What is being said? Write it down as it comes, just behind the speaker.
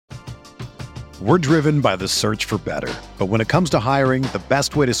We're driven by the search for better. But when it comes to hiring, the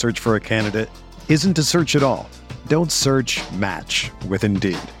best way to search for a candidate isn't to search at all. Don't search, match with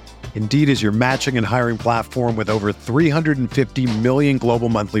Indeed. Indeed is your matching and hiring platform with over 350 million global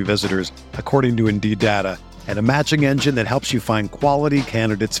monthly visitors, according to Indeed data, and a matching engine that helps you find quality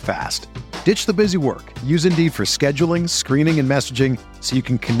candidates fast. Ditch the busy work. Use Indeed for scheduling, screening, and messaging so you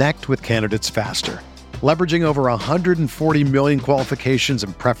can connect with candidates faster. Leveraging over 140 million qualifications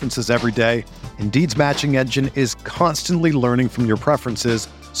and preferences every day, Indeed's matching engine is constantly learning from your preferences,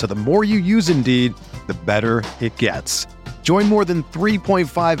 so the more you use Indeed, the better it gets. Join more than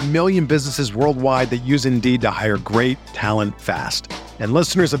 3.5 million businesses worldwide that use Indeed to hire great talent fast. And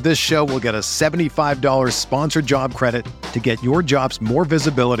listeners of this show will get a $75 sponsored job credit to get your jobs more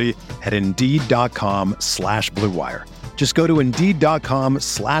visibility at Indeed.com/Blue Wire. Just go to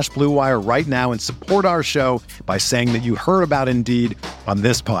Indeed.com/Blue Wire right now and support our show by saying that you heard about Indeed on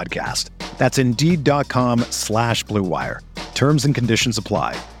this podcast. That's Indeed.com/Blue Wire. Terms and conditions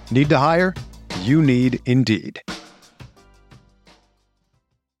apply. Need to hire? You need Indeed.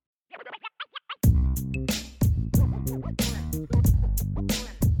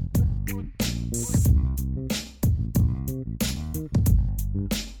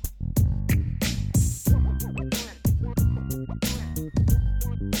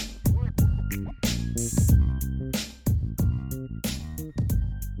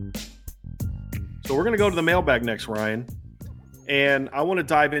 So we're going to go to the mailbag next, Ryan. And I want to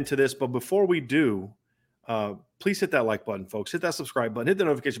dive into this. But before we do, please hit that like button, folks. Hit that subscribe button. Hit the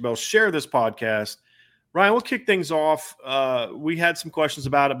notification bell. Share this podcast. Ryan, we'll kick things off. We had some questions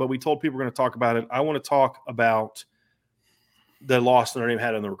about it, but we told people we're going to talk about it. I want to talk about the loss Notre Dame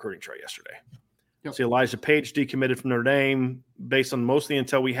had on the recruiting trail yesterday. Yep. See, Elijah Page decommitted from Notre Dame. Based on most of the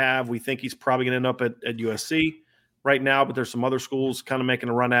intel we have, we think he's probably going to end up at USC right now, but there's some other schools kind of making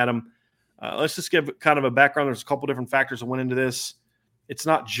a run at him. Let's just give kind of a background. There's a couple different factors that went into this. It's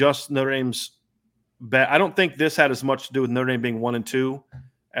not just Notre Dame's bad. I don't think this had as much to do with Notre Dame being 1-2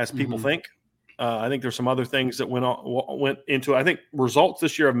 as people think. I think there's some other things that went into it. I think results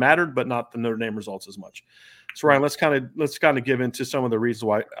this year have mattered, but not the Notre Dame results as much. So Ryan, let's kind of give into some of the reasons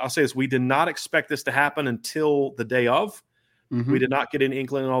why. I'll say this: we did not expect this to happen until the day of. We did not get an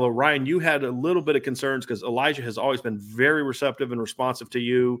inkling. Although Ryan, you had a little bit of concerns because Elijah has always been very receptive and responsive to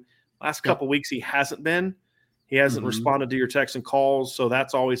you. Last couple of weeks, he hasn't been. He hasn't responded to your texts and calls, so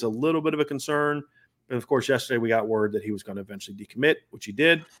that's always a little bit of a concern. And, of course, yesterday we got word that he was going to eventually decommit, which he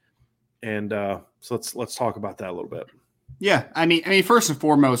did. And so let's talk about that a little bit. Yeah, I mean, first and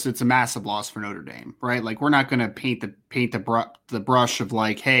foremost, it's a massive loss for Notre Dame, right? Like, we're not going to paint the brush of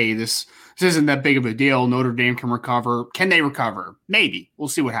like, hey, this isn't that big of a deal. Notre Dame can recover. Can they recover? Maybe. We'll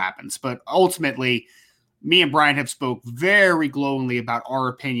see what happens. But ultimately, me and Brian have spoke very glowingly about our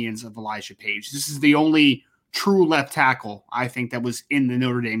opinions of Elijah Page. This is the only true left tackle, I think, that was in the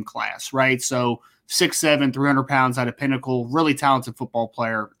Notre Dame class, right? So 6'7", 300 pounds out of Pinnacle, really talented football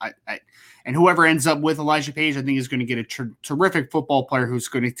player. And whoever ends up with Elijah Page, I think is going to get a terrific football player who's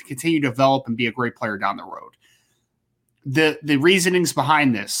going to continue to develop and be a great player down the road. The reasonings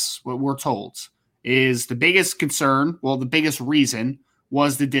behind this, what we're told, is the biggest concern, the biggest reason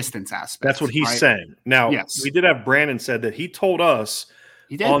was the distance aspect. That's what he's saying. Now, yes. We did have Brandon said that he told us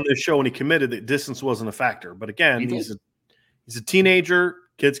on this show when he committed that distance wasn't a factor. But again, he's a teenager.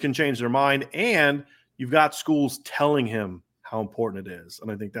 Kids can change their mind. And you've got schools telling him how important it is.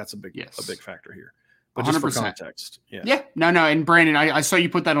 And I think that's a big factor here. But 100%. Just for context. Yeah. No. And Brandon, I saw you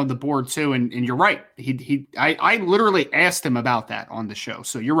put that on the board too. And you're right. I literally asked him about that on the show.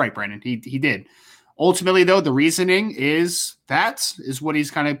 So you're right, Brandon. He did. Ultimately, though, the reasoning is what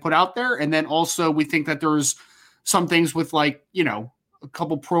he's kind of put out there. And then also we think that there's some things with a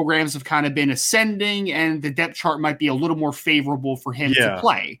couple programs have kind of been ascending and the depth chart might be a little more favorable for him to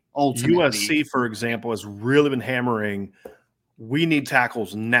play. Ultimately, USC, for example, has really been hammering, we need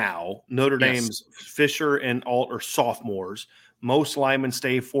tackles now. Notre Dame's Fisher and Alt are sophomores. Most linemen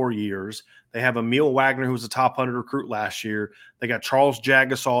stay 4 years. They have Emil Wagner, who was a top 100 recruit last year. They got Charles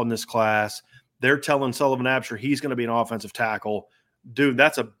Jagasol in this class. They're telling Sullivan Absher he's going to be an offensive tackle. Dude,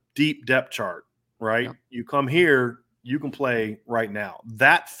 that's a deep depth chart, right? Yeah. You come here, you can play right now.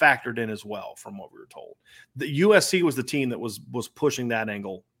 That factored in as well from what we were told. The USC was the team that was pushing that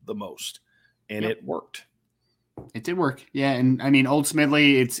angle the most, and it worked. It did work. Yeah, and I mean,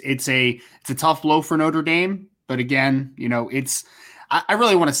 ultimately, it's a tough blow for Notre Dame. But again, I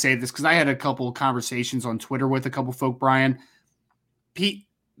really want to say this because I had a couple of conversations on Twitter with a couple folk, Brian. Pete,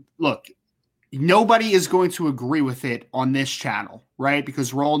 look, nobody is going to agree with it on this channel, right?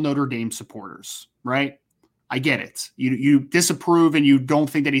 Because we're all Notre Dame supporters, right? I get it. You disapprove and you don't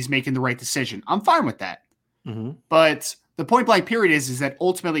think that he's making the right decision. I'm fine with that. Mm-hmm. But the point blank period is that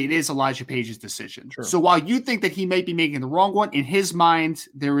ultimately it is Elijah Page's decision. Sure. So while you think that he may be making the wrong one, in his mind,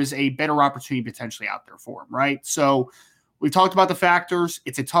 there is a better opportunity potentially out there for him, right? So we talked about the factors.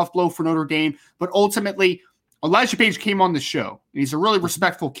 It's a tough blow for Notre Dame, but ultimately Elijah Page came on the show. And he's a really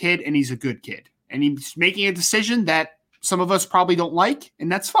respectful kid, and he's a good kid. And he's making a decision that some of us probably don't like, and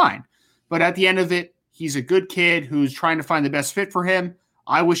that's fine. But at the end of it, he's a good kid who's trying to find the best fit for him.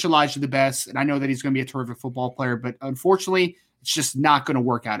 I wish Elijah the best, and I know that he's going to be a terrific football player, but unfortunately, it's just not going to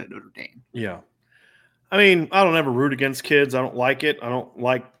work out at Notre Dame. Yeah. I mean, I don't ever root against kids. I don't like it. I don't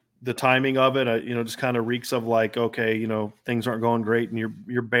like the timing of it. Just kind of reeks of like, okay, things aren't going great and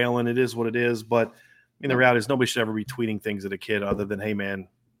you're bailing. It is what it is. But I mean, the reality is nobody should ever be tweeting things at a kid other than, hey, man,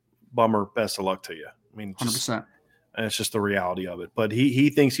 bummer, best of luck to you. I mean, 100%. And it's just the reality of it. But he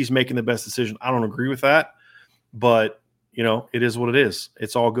thinks he's making the best decision. I don't agree with that. But it is what it is.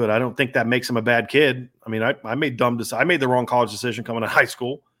 It's all good. I don't think that makes him a bad kid. I mean, I made I made the wrong college decision coming out of high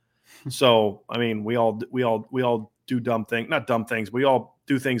school. So, I mean, we all do dumb things, not dumb things. We all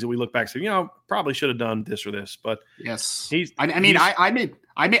do things that we look back and say, probably should have done this or this. But yes, I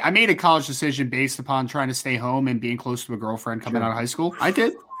made a college decision based upon trying to stay home and being close to a girlfriend coming out of high school. I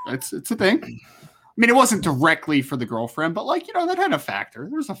did. It's a thing. I mean, it wasn't directly for the girlfriend, but that had a factor.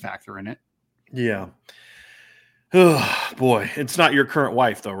 There's a factor in it. Yeah. Oh, boy, it's not your current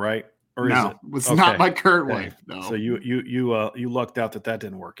wife though, right? Or no, is it? It's not my current wife. No. So you lucked out that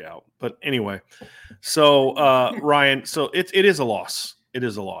didn't work out. But anyway, so Ryan, so it is a loss. It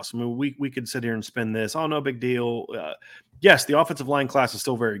is a loss. I mean, we could sit here and spin this. Oh, no big deal. Yes, the offensive line class is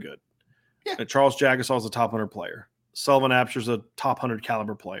still very good. Yeah. Charles Jagasaw is a top 100 player. Sullivan Absher's a top 100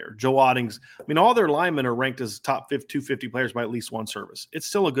 caliber player. Joe Oddings, I mean, all their linemen are ranked as top 250 players by at least one service. It's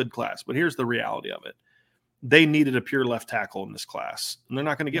still a good class, but here's the reality of it. They needed a pure left tackle in this class, and they're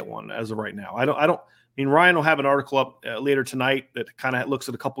not going to get one as of right now. I mean, Ryan will have an article up later tonight that kind of looks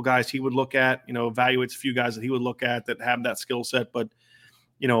at a couple guys he would look at, evaluates a few guys that he would look at that have that skill set. But,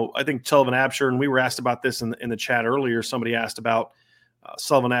 I think Sullivan Absher, and we were asked about this in the chat earlier. Somebody asked about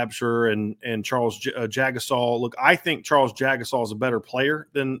Sullivan Absher and Charles Jagasaw. Look, I think Charles Jagasaw is a better player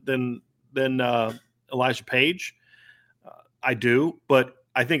than Elijah Page. I do, but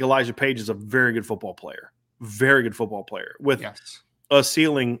I think Elijah Page is a very good football player. Very good football player with a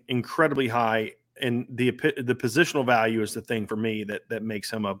ceiling incredibly high, and the positional value is the thing for me that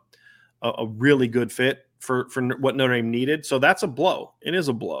makes him a really good fit for what Notre Dame needed. So that's a blow. It is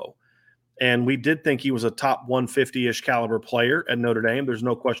a blow. And we did think he was a top 150-ish caliber player at Notre Dame. There's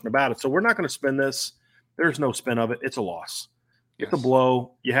no question about it. So we're not going to spin this. There's no spin of it. It's a loss. It's a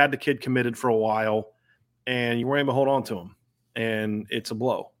blow. You had the kid committed for a while, and you weren't able to hold on to him. And it's a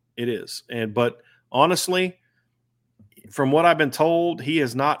blow. It is. But honestly, from what I've been told, he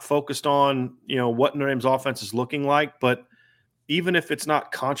has not focused on, what Notre Dame's offense is looking like. But even if it's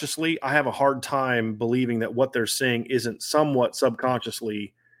not consciously, I have a hard time believing that what they're seeing isn't somewhat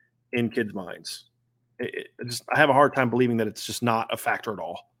subconsciously in kids' minds. I have a hard time believing that it's just not a factor at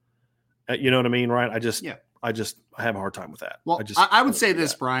all. You know what I mean, Ryan? I have a hard time with that. Well, I would say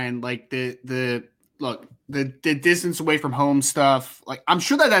this, Brian, like the distance away from home stuff, like I'm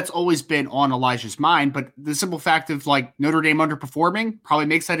sure that's always been on Elijah's mind, but the simple fact of like Notre Dame underperforming probably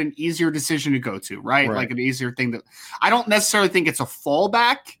makes that an easier decision to go to, right? Like an easier thing that I don't necessarily think it's a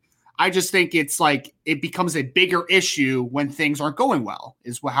fallback. I just think it's like it becomes a bigger issue when things aren't going well,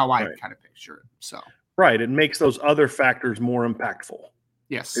 is how I kind of picture it. So it makes those other factors more impactful.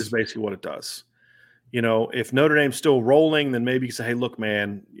 Yes, is basically what it does. If Notre Dame's still rolling, then maybe you say, hey, look,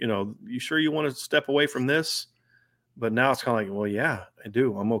 man, you sure you want to step away from this? But now it's kind of like, well, yeah, I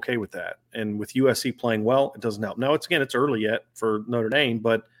do. I'm okay with that. And with USC playing well, it doesn't help. Now, it's early yet for Notre Dame,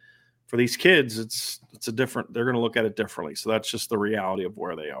 but for these kids, it's a different – they're going to look at it differently. So that's just the reality of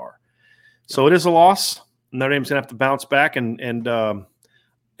where they are. So it is a loss. Notre Dame's going to have to bounce back. And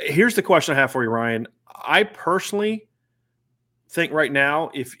here's the question I have for you, Ryan. I personally think right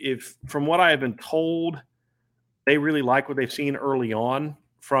now, if from what I have been told, they really like what they've seen early on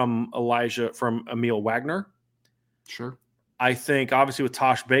from Emil Wagner. Sure. I think obviously with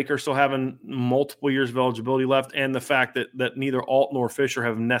Tosh Baker still having multiple years of eligibility left, and the fact that neither Alt nor Fisher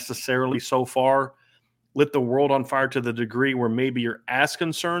have necessarily so far lit the world on fire to the degree where maybe you're as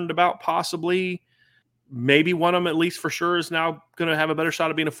concerned about possibly maybe one of them, at least for sure, is now going to have a better shot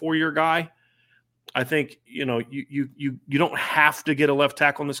of being a 4-year guy. I think, you don't have to get a left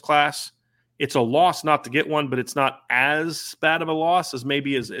tackle in this class. It's a loss not to get one, but it's not as bad of a loss as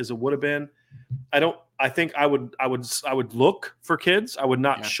maybe as it would have been. I think I would look for kids. I would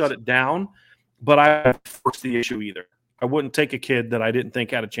not shut it down. but I force the issue either. I wouldn't take a kid that I didn't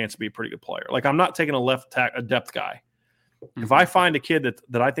think had a chance to be a pretty good player. Like I'm not taking a depth guy. Mm-hmm. If I find a kid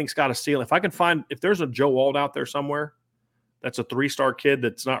that I think's got a ceiling, if there's a Joe Alt out there somewhere that's a 3-star kid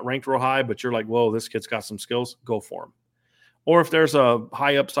that's not ranked real high, but you're like, whoa, this kid's got some skills, go for him. Or if there's a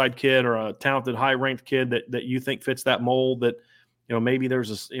high upside kid or a talented, high ranked kid that you think fits that mold, that maybe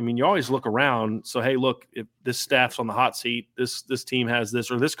you always look around. So hey, look, if this staff's on the hot seat, this team has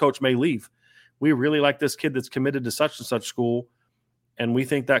this, or this coach may leave. We really like this kid that's committed to such and such school, and we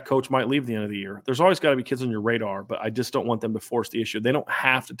think that coach might leave at the end of the year. There's always got to be kids on your radar, but I just don't want them to force the issue. They don't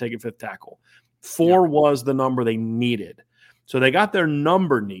have to take a 5th tackle. 4 was the number they needed. So they got their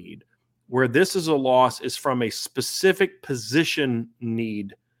number need. Where this is a loss is from a specific position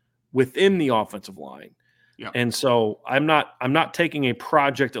need within the offensive line. Yeah. And so I'm not taking a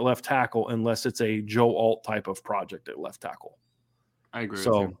project at left tackle unless it's a Joe Alt type of project at left tackle. I agree with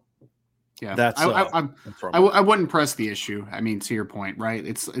you. Yeah, I wouldn't press the issue. I mean, to your point, right?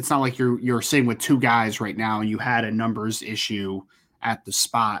 It's not like you're sitting with 2 guys right now and you had a numbers issue at the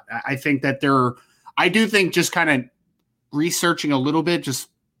spot. I think that I do think just kind of researching a little bit, just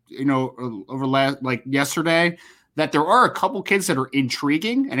over yesterday, that there are a couple kids that are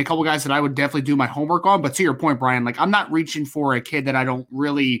intriguing and a couple guys that I would definitely do my homework on. But to your point, Brian, like I'm not reaching for a kid that I don't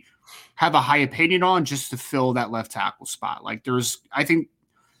really have a high opinion on just to fill that left tackle spot. Like I think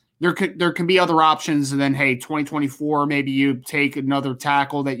there can be other options. And then, hey, 2024, maybe you take another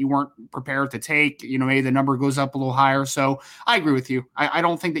tackle that you weren't prepared to take. Maybe the number goes up a little higher. So I agree with you. I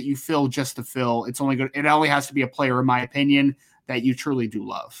don't think that you fill just to fill. It only has to be a player, in my opinion, that you truly do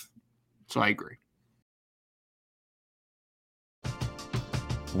love. So I agree.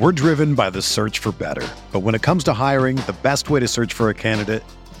 We're driven by the search for better. But when it comes to hiring, the best way to search for a candidate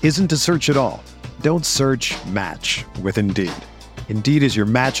isn't to search at all. Don't search, match with Indeed. Indeed is your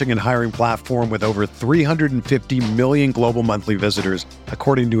matching and hiring platform with over 350 million global monthly visitors,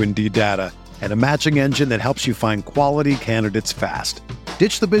 according to Indeed data, and a matching engine that helps you find quality candidates fast.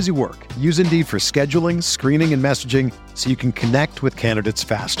 Ditch the busy work. Use Indeed for scheduling, screening, and messaging so you can connect with candidates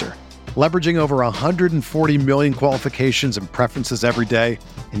faster. Leveraging over 140 million qualifications and preferences every day,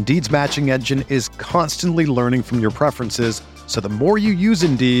 Indeed's matching engine is constantly learning from your preferences, so the more you use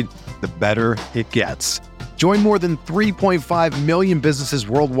Indeed, the better it gets. Join more than 3.5 million businesses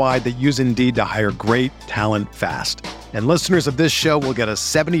worldwide that use Indeed to hire great talent fast. And listeners of this show will get a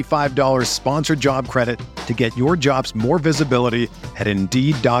 $75 sponsored job credit to get your jobs more visibility at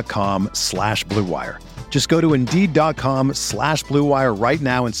Indeed.com/Blue Wire. Just go to Indeed.com/Blue Wire right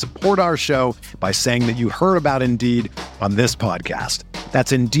now and support our show by saying that you heard about Indeed on this podcast.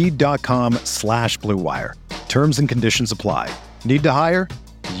 That's Indeed.com/Blue Wire. Terms and conditions apply. Need to hire?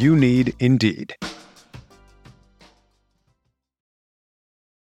 You need Indeed.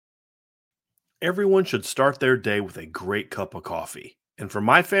 Everyone should start their day with a great cup of coffee. And for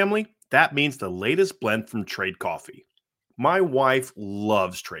my family, that means the latest blend from Trade Coffee. My wife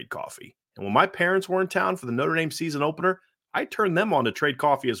loves Trade Coffee. And when my parents were in town for the Notre Dame season opener, I turned them on to Trade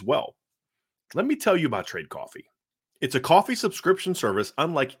Coffee as well. Let me tell you about Trade Coffee. It's a coffee subscription service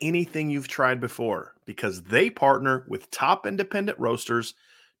unlike anything you've tried before because they partner with top independent roasters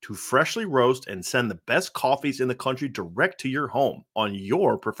to freshly roast and send the best coffees in the country direct to your home on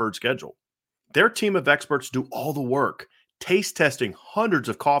your preferred schedule. Their team of experts do all the work, taste testing hundreds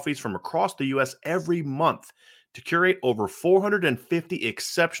of coffees from across the U.S. every month to curate over 450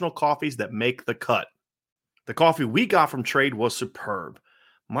 exceptional coffees that make the cut. The coffee we got from Trade was superb.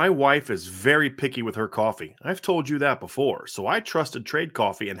 My wife is very picky with her coffee. I've told you that before, so I trusted Trade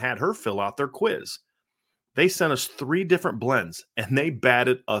Coffee and had her fill out their quiz. They sent us 3 different blends, and they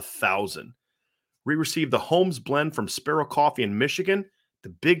batted 1,000. We received the Holmes blend from Sparrow Coffee in Michigan, the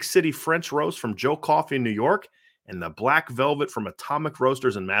Big City French Roast from Joe Coffee in New York, and the Black Velvet from Atomic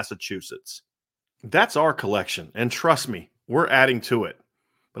Roasters in Massachusetts. That's our collection, and trust me, we're adding to it.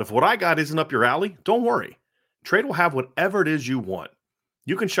 But if what I got isn't up your alley, don't worry. Trade will have whatever it is you want.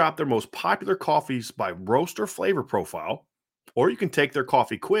 You can shop their most popular coffees by roast or flavor profile, or you can take their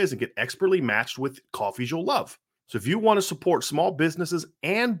coffee quiz and get expertly matched with coffees you'll love. So if you want to support small businesses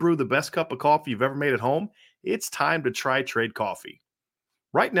and brew the best cup of coffee you've ever made at home, it's time to try Trade Coffee.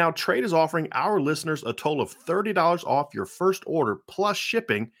 Right now, Trade is offering our listeners a total of $30 off your first order plus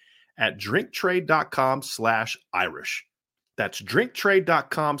shipping at drinktrade.com/Irish. That's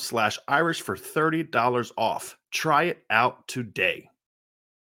drinktrade.com/Irish for $30 off. Try it out today.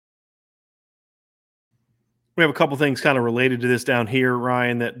 We have a couple things kind of related to this down here,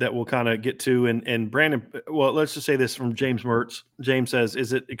 Ryan, that we'll kind of get to. And Brandon, well, let's just say this from James Mertz. James says,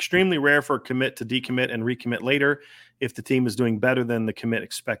 is it extremely rare for a commit to decommit and recommit later if the team is doing better than the commit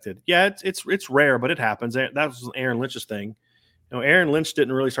expected? Yeah, it's rare, but it happens. That was Aaron Lynch's thing. Aaron Lynch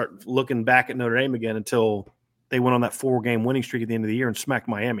didn't really start looking back at Notre Dame again until they went on that 4-game winning streak at the end of the year and smacked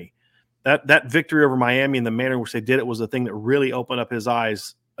Miami. That victory over Miami and the manner in which they did it was the thing that really opened up his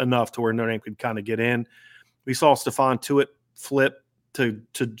eyes enough to where Notre Dame could kind of get in. We saw Stephon Tuitt flip to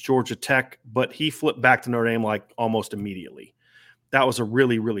Georgia Tech, but he flipped back to Notre Dame like almost immediately. That was a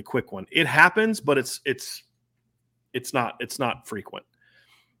really, really quick one. It happens, but it's not frequent.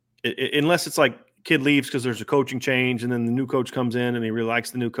 Unless it's like kid leaves because there's a coaching change and then the new coach comes in and he really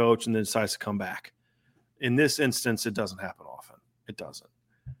likes the new coach and then decides to come back. In this instance, it doesn't happen often. It doesn't.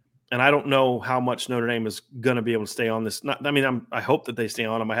 And I don't know how much Notre Dame is going to be able to stay on this. I hope that they stay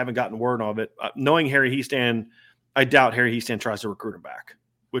on him. I haven't gotten word of it. Knowing Harry Hiestand, I doubt Harry Hiestand tries to recruit him back,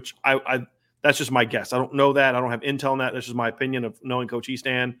 which I that's just my guess. I don't know that. I don't have intel on that. That's just my opinion of knowing Coach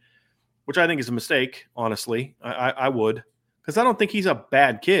Hiestand, which I think is a mistake, honestly. I would, because I don't think he's a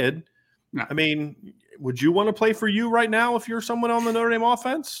bad kid. No. I mean, would you want to play for you right now if you're someone on the Notre Dame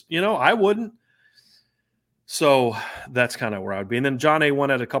offense? I wouldn't. So that's kind of where I would be. And then John A1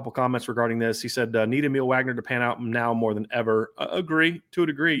 had a couple comments regarding this. He said, need Emil Wagner to pan out now more than ever. Agree to a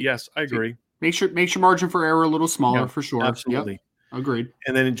degree. Yes, I agree. Makes your margin for error a little smaller, for sure. Absolutely. Yep. Agreed.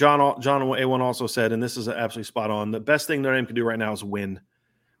 And then John A1 also said, and this is absolutely spot on, the best thing Notre Dame can do right now is win.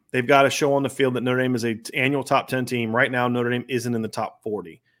 They've got to show on the field that Notre Dame is an annual top 10 team. Right now, Notre Dame isn't in the top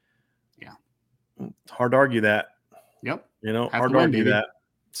 40. Yeah. It's hard to argue that. Yep. Hard to argue that.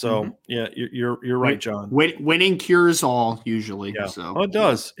 So yeah, you're right, John. Winning cures all usually. Yeah. So it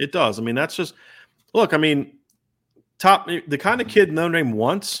does. It does. I mean, that's just look. I mean, the kind of kid Notre Dame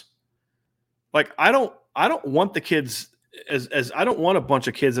wants. Like, I don't want the kids as I don't want a bunch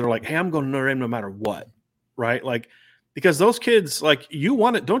of kids that are like, hey, I'm going to Notre Dame no matter what, right? Like, because those kids, like, you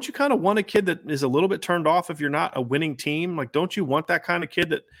want it. Don't you kind of want a kid that is a little bit turned off if you're not a winning team? Like, don't you want that kind of kid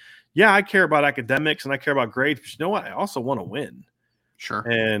that, yeah, I care about academics and I care about grades, but you know what? I also want to win. Sure.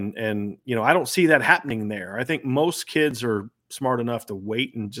 And I don't see that happening there. I think most kids are smart enough to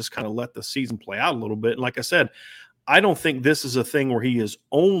wait and just kind of let the season play out a little bit. And like I said, I don't think this is a thing where he is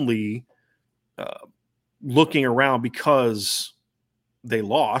only looking around because they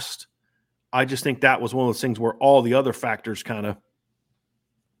lost. I just think that was one of those things where all the other factors kind of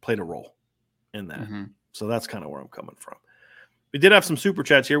played a role in that. Mm-hmm. So that's kind of where I'm coming from. We did have some super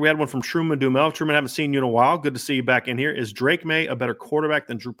chats here. We had one from Truman Dumel. Truman, haven't seen you in a while. Good to see you back in here. Is Drake May a better quarterback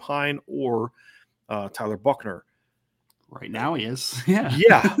than Drew Pine or Tyler Buchner? Right now he is. Yeah.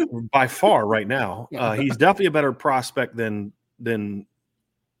 Yeah, by far right now. He's definitely a better prospect than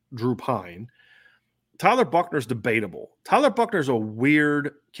Drew Pine. Tyler Buchner's debatable. Tyler Buchner's a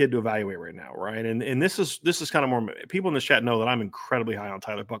weird kid to evaluate right now, right? And this is kind of more – people in the chat know that I'm incredibly high on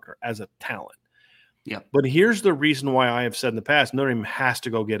Tyler Buchner as a talent. Yeah. But here's the reason why I have said in the past, Notre Dame has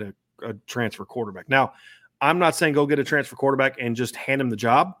to go get a transfer quarterback. Now, I'm not saying go get a transfer quarterback and just hand him the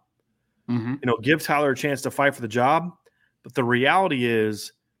job. Mm-hmm. Give Tyler a chance to fight for the job. But the reality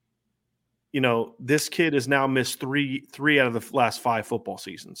is, this kid has now missed three out of the last 5 football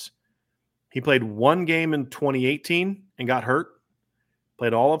seasons. He played 1 game in 2018 and got hurt.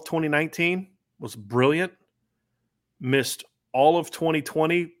 Played all of 2019, was brilliant. Missed all of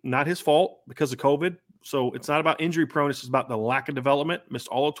 2020, not his fault because of COVID. So it's not about injury prone. It's about the lack of development. Missed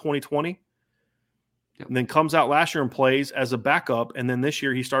all of 2020. Yep. And then comes out last year and plays as a backup. And then this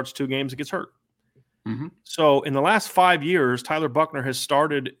year he starts 2 games and gets hurt. Mm-hmm. So in the last 5 years, Tyler Buchner has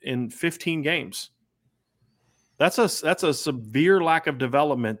started in 15 games. That's a severe lack of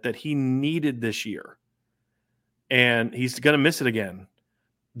development that he needed this year. And he's going to miss it again.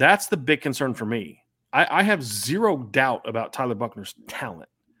 That's the big concern for me. I have zero doubt about Tyler Buchner's talent.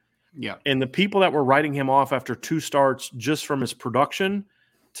 Yeah. And the people that were writing him off after 2 starts just from his production,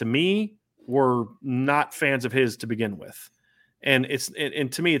 to me, were not fans of his to begin with. And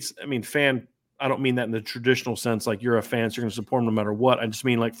to me, fan, I don't mean that in the traditional sense, like you're a fan, so you're going to support him no matter what. I just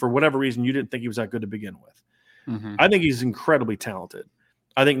mean, like, for whatever reason, you didn't think he was that good to begin with. Mm-hmm. I think he's incredibly talented.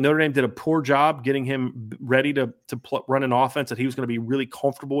 I think Notre Dame did a poor job getting him ready to run an offense that he was going to be really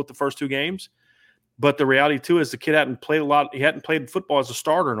comfortable with the first 2 games. But the reality, too, is the kid hadn't played a lot. He hadn't played football as a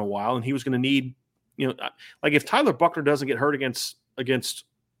starter in a while, and he was going to need, like if Tyler Buchner doesn't get hurt against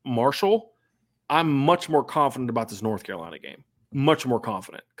Marshall, I'm much more confident about this North Carolina game. Much more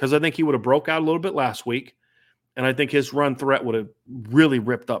confident because I think he would have broke out a little bit last week, and I think his run threat would have really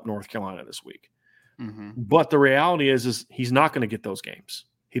ripped up North Carolina this week. Mm-hmm. But the reality is he's not going to get those games.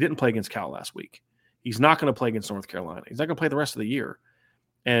 He didn't play against Cal last week. He's not going to play against North Carolina. He's not going to play the rest of the year.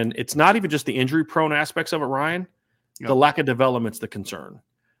 And it's not even just the injury-prone aspects of it, Ryan. Yep. The lack of development's the concern.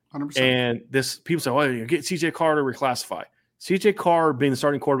 100%. And people say, well, you get C.J. Carr to reclassify. C.J. Carr being the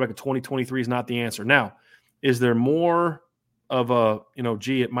starting quarterback in 2023 is not the answer. Now, is there more of a,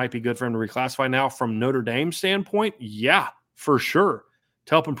 it might be good for him to reclassify now from Notre Dame standpoint? Yeah, for sure,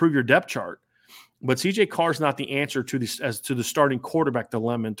 to help improve your depth chart. But C.J. Carr is not the answer to the starting quarterback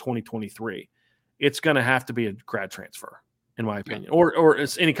dilemma in 2023. It's going to have to be a grad transfer, in my opinion, or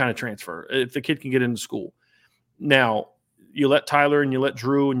it's any kind of transfer if the kid can get into school. Now, you let Tyler and you let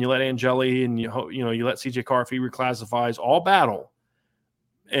Drew and you let Angeli and you let C.J. Carr if he reclassifies, all battle,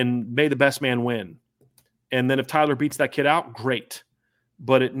 and may the best man win. And then if Tyler beats that kid out, great.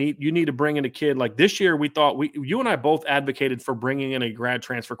 But you need to bring in a kid like this year. We thought you and I both advocated for bringing in a grad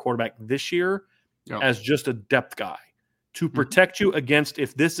transfer quarterback this year as just a depth guy to protect you against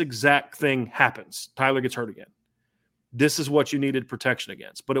if this exact thing happens. Tyler gets hurt again. This is what you needed protection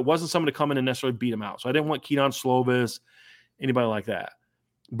against. But it wasn't someone to come in and necessarily beat him out. So I didn't want Keaton Slovis, anybody like that.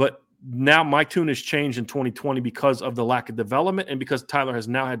 But now my tune has changed in 2020 because of the lack of development and because Tyler has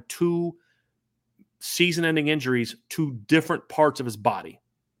now had 2 season-ending injuries to different parts of his body.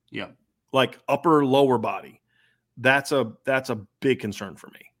 Yeah. Like upper, lower body. That's a big concern for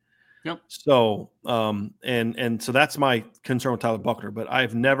me. Yep. So, and so that's my concern with Tyler Buchner, but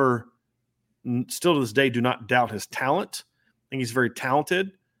I've never, still to this day, do not doubt his talent. I think he's very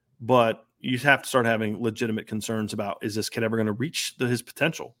talented, but you have to start having legitimate concerns about, is this kid ever going to reach his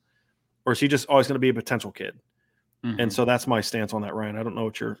potential? Or is he just always going to be a potential kid? Mm-hmm. And so that's my stance on that, Ryan. I don't know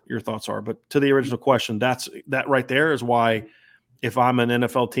what your thoughts are, but to the original question, that right there is why if I'm an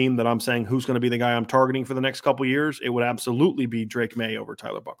NFL team that I'm saying who's going to be the guy I'm targeting for the next couple of years, it would absolutely be Drake May over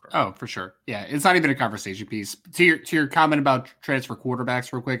Tyler Buchner. Oh, for sure. Yeah, it's not even a conversation piece. To your comment about transfer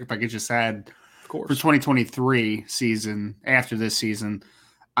quarterbacks real quick, if I could just add, of course, for 2023 season, after this season,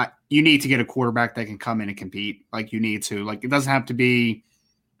 you need to get a quarterback that can come in and compete. Like, you need to. Like, it doesn't have to be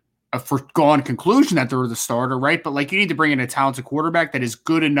a foregone conclusion that they're the starter, right? But like, you need to bring in a talented quarterback that is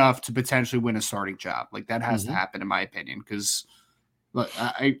good enough to potentially win a starting job. Like, that has to happen, in my opinion, because look,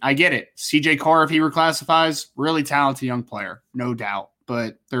 I get it. C.J. Carr, if he reclassifies, really talented young player, no doubt.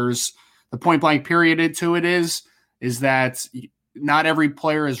 But there's the point blank period to it is that not every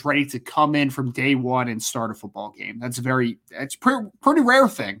player is ready to come in from day one and start a football game. That's pretty rare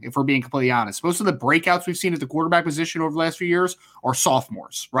thing, if we're being completely honest. Most of the breakouts we've seen at the quarterback position over the last few years are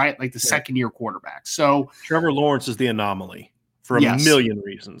sophomores, right? Like the second-year quarterbacks. So Trevor Lawrence is the anomaly for a million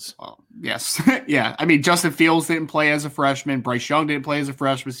reasons. Well, yes. Yeah. I mean, Justin Fields didn't play as a freshman. Bryce Young didn't play as a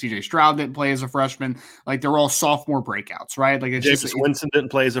freshman. CJ Stroud didn't play as a freshman. Like, they're all sophomore breakouts, right? Like, it's James Winston didn't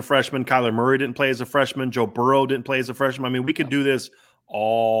play as a freshman. Kyler Murray didn't play as a freshman. Joe Burrow didn't play as a freshman. I mean, we could do this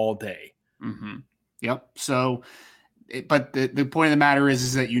all day. Mm-hmm. Yep. So, but the point of the matter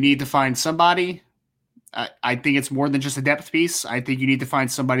is that you need to find somebody. I think it's more than just a depth piece. I think you need to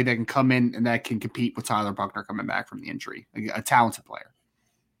find somebody that can come in and that can compete with Tyler Buchner coming back from the injury, a talented player.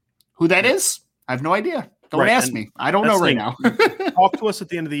 Who that is, I have no idea. Don't ask me. I don't know right now. Talk to us at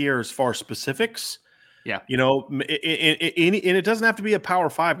the end of the year as far as specifics. Yeah. And it doesn't have to be a Power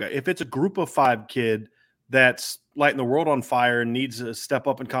 5 guy. If it's a group of 5 kid that's lighting the world on fire and needs to step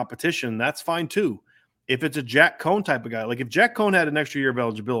up in competition, that's fine too. If it's a Jack Cohn type of guy, like if Jack Cohn had an extra year of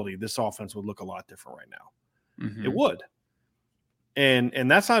eligibility, this offense would look a lot different right now. Mm-hmm. It would. And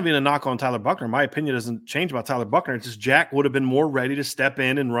that's not even a knock on Tyler Buchner. My opinion doesn't change about Tyler Buchner. It's just Jack would have been more ready to step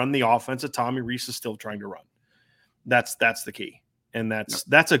in and run the offense that Tommy Rees is still trying to run. That's the key. And that's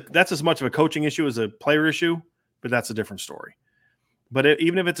as much of a coaching issue as a player issue, but that's a different story. But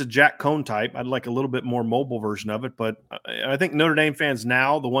even if it's a Jack Cohn type, I'd like a little bit more mobile version of it. But I think Notre Dame fans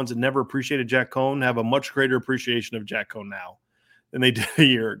now, the ones that never appreciated Jack Cohn, have a much greater appreciation of Jack Cohn now than they did a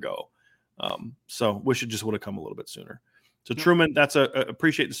year ago. So wish it just would have come a little bit sooner. So Truman, that's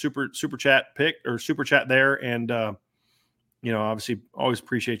appreciate the super chat pick or super chat there. And, obviously always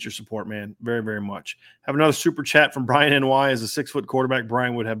appreciate your support, man. Very, very much. Have another super chat from Brian NY. As a 6-foot quarterback,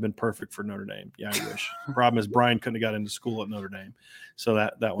 Brian would have been perfect for Notre Dame. Yeah, I wish. The problem is Brian couldn't have got into school at Notre Dame. So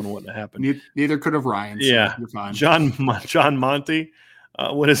that one wouldn't have happened. Neither could have Ryan. So yeah. You're fine. John Monty.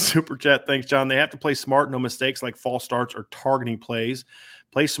 What is super chat? Thanks, John. They have to play smart, no mistakes like false starts or targeting plays.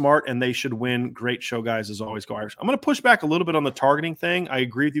 Play smart, and they should win. Great show, guys, as always, go Irish. I'm going to push back a little bit on the targeting thing. I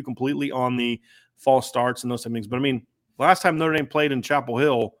agree with you completely on the false starts and those type of things. But, I mean, last time Notre Dame played in Chapel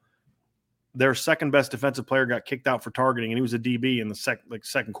Hill, their second-best defensive player got kicked out for targeting, and he was a DB in the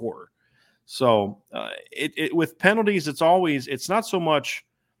second quarter. So, with penalties, it's not so much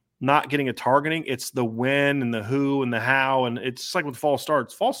not getting a targeting. It's the when and the who and the how, and it's like with false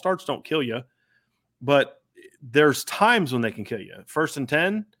starts. False starts don't kill you. but there's times when they can kill you. 1st and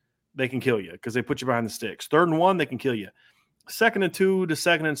 10, they can kill you because they put you behind the sticks. 3rd and 1, they can kill you. 2nd and 2 to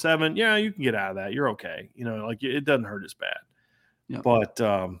 2nd and 7, yeah, you can get out of that. You're okay. Like it doesn't hurt as bad. Yep. But,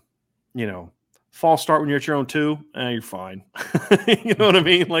 false start when you're at your own 2, you're fine. You know what I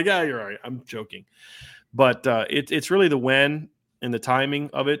mean? Like, you're all right. I'm joking. But it's really the when and the timing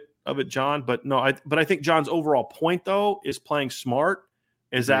of it, John. But no, I think John's overall point, though, is playing smart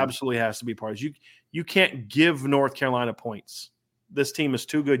absolutely has to be part of it. You can't give North Carolina points. This team is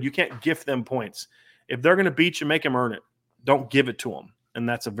too good. You can't gift them points. If they're going to beat you, make them earn it. Don't give it to them. And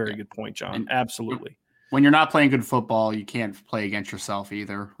that's a very good point, John. And absolutely. When you're not playing good football, you can't play against yourself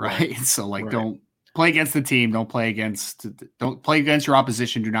either, right? So, don't play against the team. Don't play against your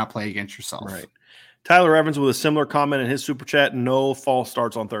opposition. Do not play against yourself. Right. Tyler Evans with a similar comment in his super chat. No false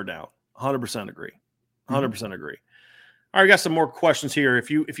starts on 3rd down. 100% agree. 100% agree. All right, we got some more questions here. If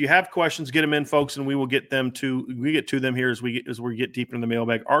you have questions, get them in, folks, and we will get to them here as we get deeper in the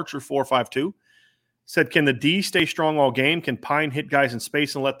mailbag. Archer 452 said, "Can the D stay strong all game? Can Pine hit guys in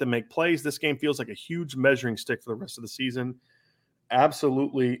space and let them make plays? This game feels like a huge measuring stick for the rest of the season."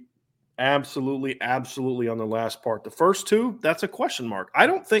 Absolutely on the last part. The first 2, that's a question mark. I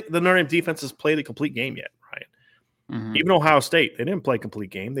don't think the Notre Dame defense has played a complete game yet, right? Even Ohio State, they didn't play a complete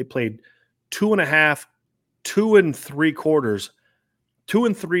game. They played 2.5, 2 3/4,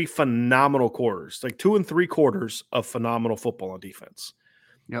 2 3 phenomenal quarters, like 2 3/4 of phenomenal football on defense.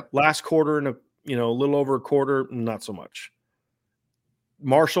 Yep. Last quarter and a little over a quarter, not so much.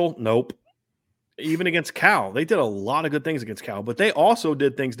 Marshall, nope. Even against Cal, they did a lot of good things against Cal, but they also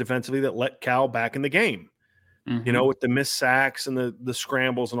did things defensively that let Cal back in the game. With the missed sacks and the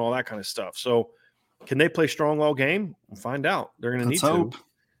scrambles and all that kind of stuff. So, can they play strong all game? We'll find out. They're going to need to.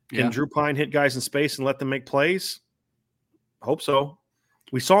 Can Drew Pine hit guys in space and let them make plays? Hope so.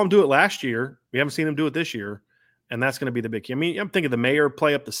 We saw him do it last year. We haven't seen him do it this year, and that's going to be the big key. I mean, I'm thinking the Mayer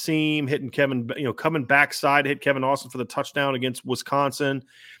play up the seam, hitting Kevin, coming backside, hit Kevin Austin for the touchdown against Wisconsin,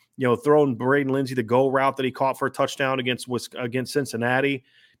 throwing Braden Lindsey the go route that he caught for a touchdown against Cincinnati.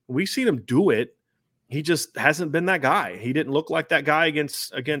 We've seen him do it. He just hasn't been that guy. He didn't look like that guy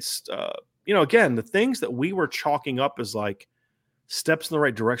against again, the things that we were chalking up as like steps in the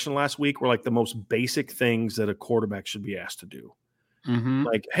right direction last week were like the most basic things that a quarterback should be asked to do.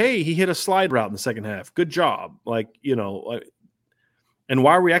 Like, hey, he hit a slide route in the second half. Good job. And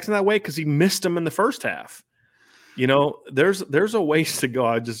why are we acting that way? Because he missed him in the first half. There's a ways to go.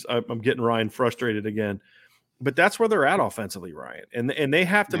 I'm getting Ryan frustrated again. But that's where they're at offensively, Ryan. And they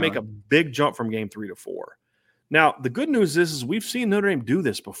have to make a big jump from game 3 to 4. Now, the good news is we've seen Notre Dame do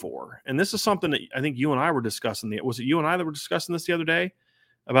this before. And this is something that I think you and I were discussing. Was it you and I that were discussing this the other day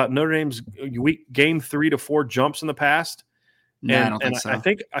about Notre Dame's game 3 to 4 jumps in the past? No, I don't think so. I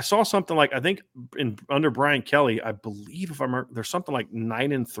think I saw something like, under Brian Kelly, I believe if I remember, there's something like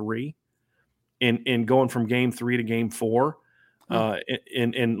 9-3 in going from game 3 to game 4.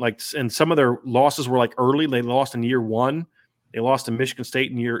 And some of their losses were like early. They lost in year 1. They lost to Michigan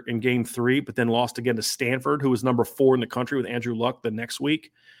State in game 3, but then lost again to Stanford, who was number 4 in the country with Andrew Luck the next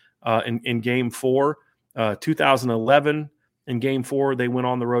week in game 4. 2011 in game 4, they went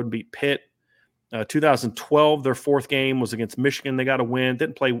on the road and beat Pitt. 2012, their 4th game was against Michigan. They got a win.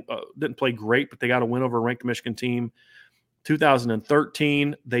 Didn't play great, but they got a win over a ranked Michigan team.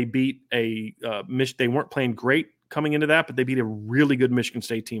 2013, they beat they weren't playing great coming into that, but they beat a really good Michigan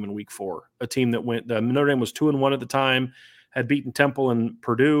State team in week 4. A team that Notre Dame was 2-1 at the time, had beaten Temple and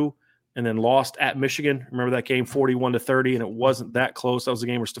Purdue, and then lost at Michigan. Remember that game, 41-30, and it wasn't that close. That was the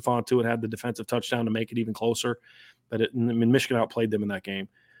game where Stephon Tuitt had the defensive touchdown to make it even closer. But Michigan outplayed them in that game.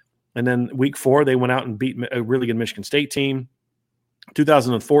 And then week 4, they went out and beat a really good Michigan State team.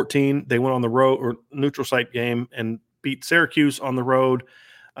 2014, they went on the road or neutral site game and beat Syracuse on the road.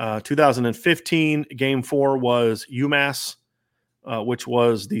 2015, game 4 was UMass, which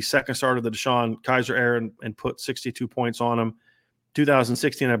was the second start of the Deshaun Kaiser era and put 62 points on them.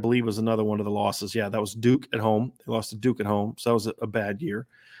 2016, I believe, was another one of the losses. Yeah, that was Duke at home. They lost to Duke at home, so that was a bad year.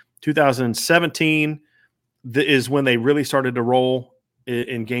 2017 is when they really started to roll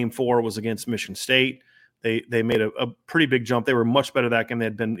in game 4, was against Michigan State. They made a pretty big jump. They were much better that game than they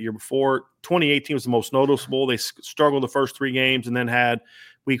had been the year before. 2018 was the most noticeable. They struggled the first 3 games and then had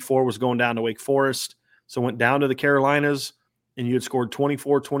week 4 was going down to Wake Forest. So went down to the Carolinas, and you had scored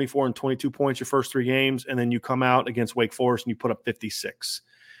 24, 24, and 22 points your first 3 games, and then you come out against Wake Forest and you put up 56.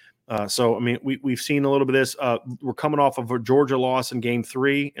 So, I mean, we've seen a little bit of this. We're coming off of a Georgia loss in game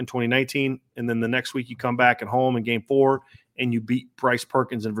 3 in 2019, and then the next week you come back at home in game 4 and you beat Bryce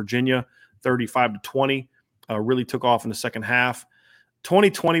Perkins in Virginia 35-20. Really took off in the second half.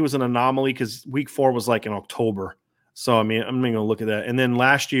 2020 was an anomaly because week 4 was like in October. So, I mean, I'm going to look at that. And then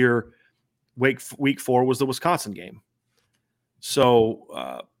last year, week 4 was the Wisconsin game.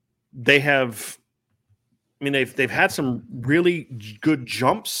 So they've had some really good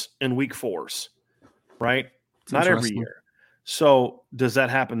jumps in week 4s, right? Not every year. So does that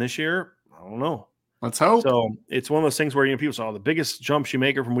happen this year? I don't know. Let's hope. So it's one of those things where people say, the biggest jumps you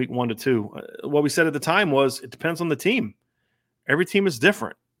make are from week 1 to 2. What we said at the time was it depends on the team. Every team is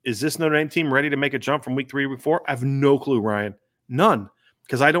different. Is this Notre Dame team ready to make a jump from week 3 to week 4? I have no clue, Ryan. None.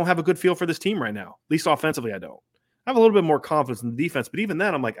 Because I don't have a good feel for this team right now. At least offensively, I don't. I have a little bit more confidence in the defense, but even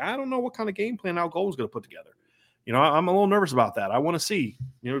then, I'm like, I don't know what kind of game plan Al Golden's going to put together. I'm a little nervous about that. I want to see,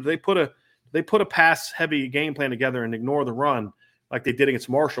 do they put a pass-heavy game plan together and ignore the run like they did against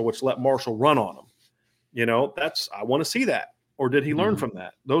Marshall, which let Marshall run on them. I want to see that. Or did he learn from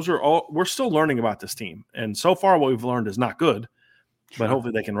that? Those are all. We're still learning about this team, and so far, what we've learned is not good. But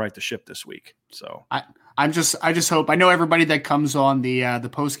hopefully, they can right the ship this week. So I just hope. I know everybody that comes on the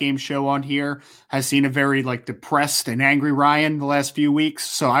post game show on here has seen a very depressed and angry Ryan the last few weeks.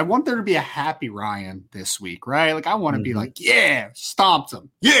 So I want there to be a happy Ryan this week, right? I want to be yeah, stomped them,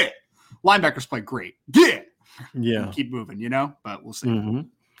 yeah. Linebackers play great, yeah. Keep moving, But we'll see. Mm-hmm.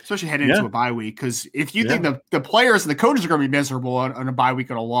 Especially heading into a bye week, because if you think the players and the coaches are going to be miserable on a bye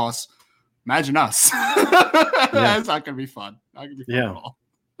week and a loss, imagine us. That's not going to be fun. Not going to be fun at all.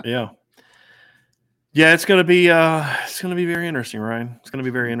 Yeah, it's going to be very interesting, Ryan. It's going to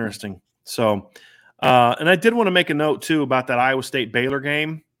be very interesting. So, and I did want to make a note too about that Iowa State Baylor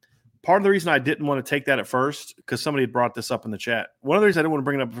game. Part of the reason I didn't want to take that at first, because somebody had brought this up in the chat. One of the reasons I didn't want to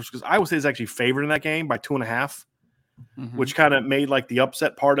bring it up first because Iowa State is actually favored in that game by 2.5. Mm-hmm. Which kind of made the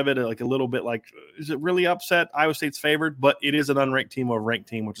upset part of it a little bit is it really upset? Iowa State's favored, but it is an unranked team over a ranked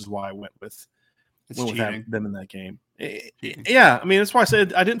team, which is why I went with them in that game. Yeah, I mean, that's why I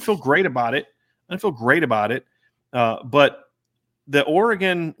said I didn't feel great about it. But the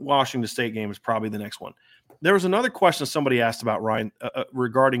Oregon-Washington State game is probably the next one. There was another question somebody asked about, Ryan,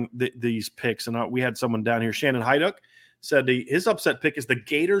 regarding these picks, and we had someone down here, Shannon Heiduck, said his upset pick is the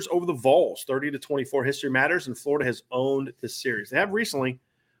Gators over the Vols, 30-24. History matters, and Florida has owned this series. They have recently.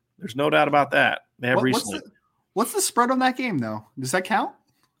 There's no doubt about that. They have recently. What's the spread on that game, though? Does that count?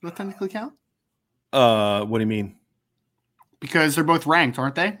 Does that technically count? What do you mean? Because they're both ranked,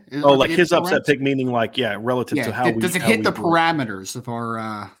 aren't they? His upset ranked? Pick, meaning relative to how does it hit the parameters of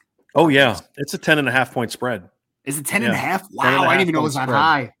our? It's a 10.5 point spread. Is it 10.5? Wow, I didn't even know it was that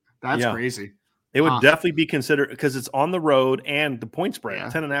high. That's crazy. It would definitely be considered because it's on the road and the point spread,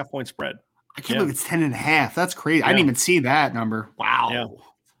 10.5 point spread. I can't believe it's 10.5. That's crazy. Yeah. I didn't even see that number. Wow. Yeah.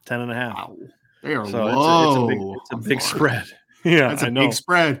 10.5. Wow. They are low. It's a big spread. Yeah. That's a big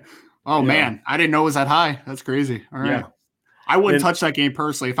spread. Oh man. I didn't know it was that high. That's crazy. All right. Yeah. I wouldn't touch that game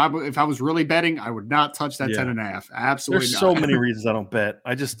personally. If I was really betting, I would not touch that 10.5. Absolutely. There's so many reasons I don't bet.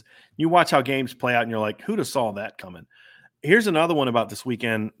 You watch how games play out and you're like, who'd have saw that coming? Here's another one about this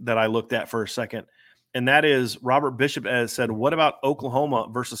weekend that I looked at for a second, and that is Robert Bishop has said, what about Oklahoma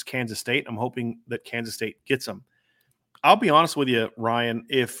versus Kansas State? I'm hoping that Kansas State gets them. I'll be honest with you, Ryan,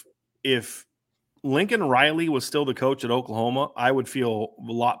 if Lincoln Riley was still the coach at Oklahoma, I would feel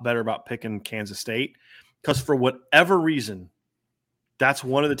a lot better about picking Kansas State because for whatever reason, that's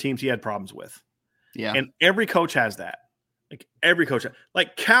one of the teams he had problems with. Yeah. And every coach has that. Every coach,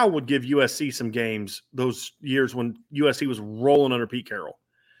 Cal would give USC some games those years when USC was rolling under Pete Carroll.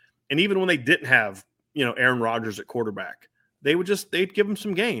 And even when they didn't have, Aaron Rodgers at quarterback, they'd give them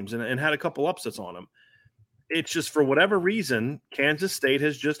some games and had a couple upsets on them. It's just for whatever reason, Kansas State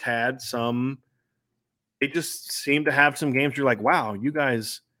has just had they just seem to have some games where you're like, wow, you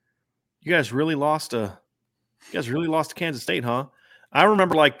guys really lost to Kansas State, huh? I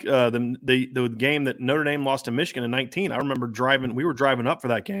remember the game that Notre Dame lost to Michigan in 19. I remember we were driving up for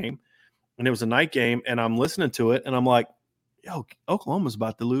that game, and it was a night game, and I'm listening to it, and I'm like, yo, Oklahoma's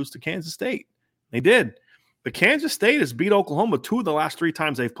about to lose to Kansas State. They did. But Kansas State has beat Oklahoma 2 of the last 3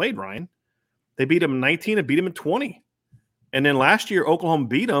 times they've played, Ryan. They beat them in 19 and beat them in 20. And then last year, Oklahoma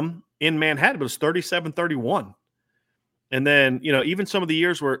beat them in Manhattan, but it was 37-31. And then, even some of the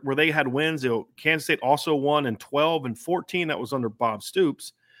years where they had wins, Kansas State also won in 12 and 14. That was under Bob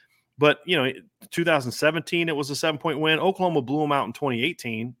Stoops. But, 2017, it was a 7-point win. Oklahoma blew them out in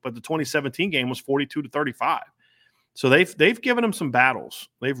 2018, but the 2017 game was 42-35. So they've given them some battles.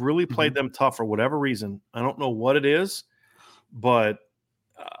 They've really played them tough for whatever reason. I don't know what it is, but,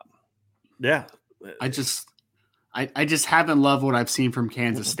 yeah. I just haven't loved what I've seen from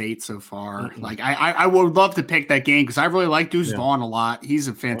Kansas State so far. I would love to pick that game because I really like Deuce Vaughn a lot. He's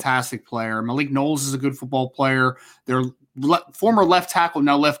a fantastic player. Malik Knowles is a good football player. Their former left tackle,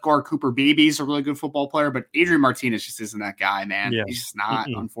 now left guard Cooper Beebe's a really good football player, but Adrian Martinez just isn't that guy, man. Yeah. He's just not,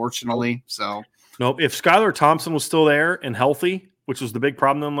 unfortunately. So nope. If Skylar Thompson was still there and healthy, which was the big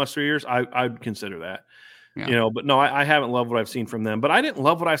problem in the last 3 years, I'd consider that. Yeah. But no, I haven't loved what I've seen from them. But I didn't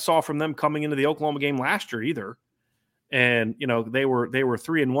love what I saw from them coming into the Oklahoma game last year either. And they were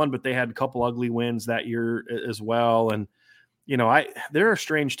 3-1, but they had a couple ugly wins that year as well. And they're a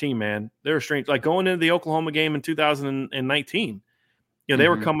strange team, man. They're a strange, like going into the Oklahoma game in 2019. They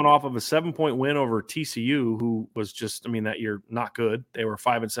were coming off of a 7-point win over TCU, who was just, that year not good. They were a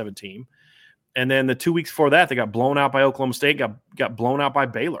 5-7 team. And then the 2 weeks before that, they got blown out by Oklahoma State, got blown out by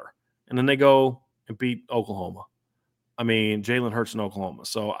Baylor. And then they go and beat Oklahoma. Jalen Hurts in Oklahoma.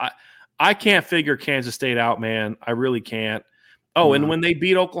 So I can't figure Kansas State out, man. I really can't. Oh, and when they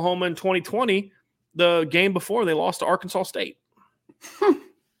beat Oklahoma in 2020, the game before, they lost to Arkansas State.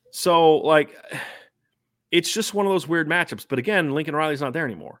 So, it's just one of those weird matchups. But again, Lincoln Riley's not there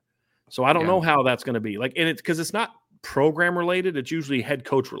anymore. So I don't know how that's going to be. And it's because it's not program related. It's usually head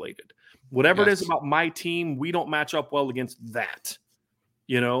coach related. Whatever it is about my team, we don't match up well against that,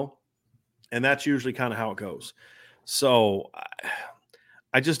 and that's usually kind of how it goes. So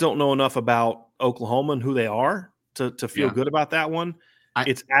I just don't know enough about Oklahoma and who they are to feel good about that one.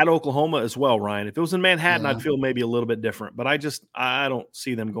 It's at Oklahoma as well, Ryan. If it was in Manhattan, I'd feel maybe a little bit different, but I don't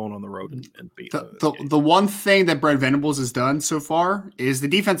see them going on the road and beat the one thing that Brent Venables has done so far is the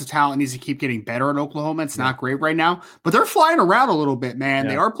defensive talent needs to keep getting better at Oklahoma. It's not great right now, but they're flying around a little bit, man.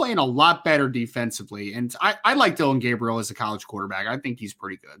 They are playing a lot better defensively, and I like Dylan Gabriel as a college quarterback. I think he's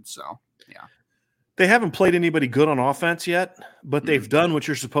pretty good, so yeah. They haven't played anybody good on offense yet, but they've done what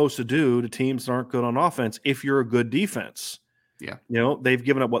you're supposed to do to teams that aren't good on offense if you're a good defense. Yeah. They've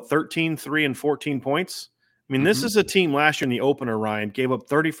given up 13, 3, and 14 points. This is a team last year in the opener, Ryan, gave up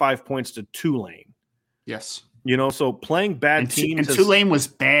 35 points to Tulane. Yes. So playing bad teams. And Tulane was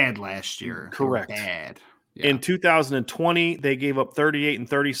bad last year. Correct. Bad. Yeah. In 2020, they gave up 38 and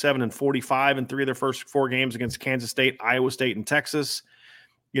 37 and 45 in 3 of their first 4 games against Kansas State, Iowa State, and Texas.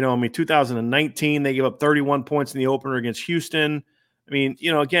 2019, they gave up 31 points in the opener against Houston.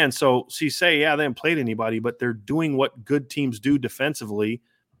 Again, so you say, they haven't played anybody, but they're doing what good teams do defensively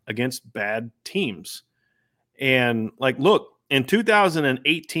against bad teams. And look, in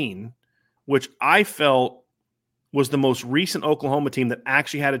 2018, which I felt was the most recent Oklahoma team that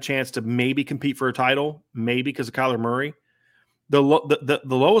actually had a chance to maybe compete for a title, maybe because of Kyler Murray, the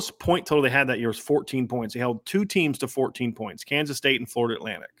lowest point total they had that year was 14 points. They held 2 teams to 14 points, Kansas State and Florida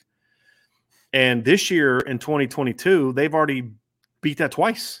Atlantic. And this year in 2022, they've already beat that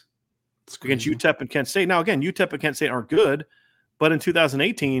twice against UTEP and Kent State. Now, again, UTEP and Kent State aren't good, but in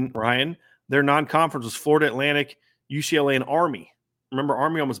 2018, Ryan, their non-conference was Florida Atlantic, UCLA, and Army. Remember,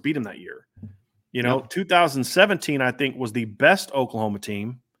 Army almost beat them that year. 2017, I think, was the best Oklahoma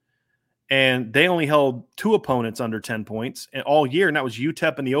team, and they only held 2 opponents under 10 points all year, and that was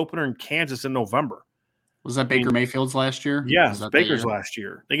UTEP in the opener and Kansas in November. Was that Baker Mayfield's last year? Yeah, Baker's last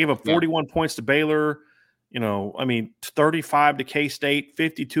year. They gave up 41 points to Baylor. 35 to K-State,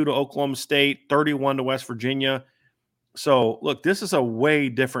 52 to Oklahoma State, 31 to West Virginia. So, look, this is a way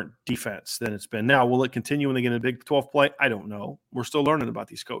different defense than it's been. Now, will it continue when they get in a Big 12 play? I don't know. We're still learning about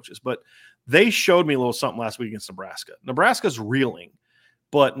these coaches. But they showed me a little something last week against Nebraska. Nebraska's reeling.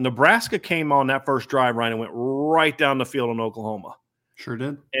 But Nebraska came on that first drive, Ryan, and went right down the field on Oklahoma. Sure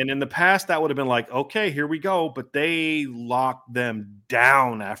did. And in the past, that would have been like, okay, here we go. But they locked them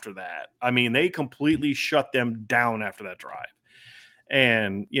down after that. They completely shut them down after that drive.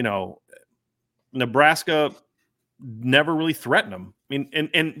 And, Nebraska never really threatened them.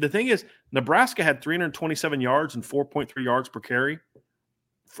 And the thing is, Nebraska had 327 yards and 4.3 yards per carry,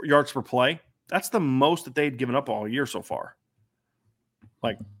 yards per play. That's the most that they'd given up all year so far.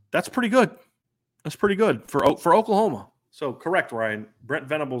 That's pretty good. That's pretty good for Oklahoma. So correct, Ryan. Brent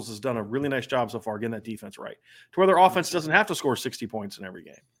Venables has done a really nice job so far getting that defense right, to where their offense doesn't have to score 60 points in every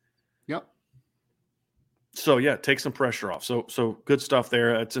game. Yep. So take some pressure off. So good stuff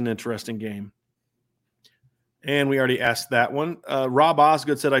there. It's an interesting game. And we already asked that one. Rob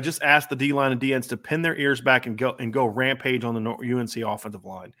Osgood said, I just asked the D-line and D-ends to pin their ears back and go rampage on the UNC offensive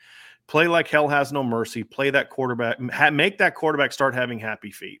line. Play like hell has no mercy. Play that quarterback. Make that quarterback start having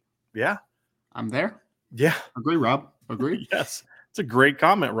happy feet. Yeah. I'm there. Yeah. Agree, Rob. Agree. Yes. It's a great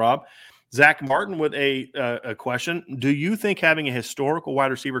comment, Rob. Zach Martin with a question. Do you think having a historical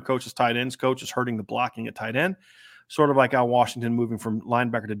wide receiver coach as tight ends coach is hurting the blocking at tight end? Sort of like Al Washington moving from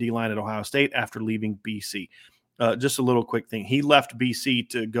linebacker to D-line at Ohio State after leaving BC. Just a little quick thing. He left BC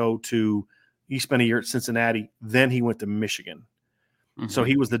to go to – he spent a year at Cincinnati. Then he went to Michigan. So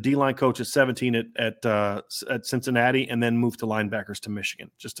he was the D-line coach at 17 at Cincinnati, and then moved to linebackers to Michigan.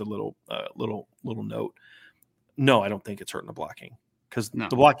 Just a little note. No, I don't think it's hurting the blocking, because the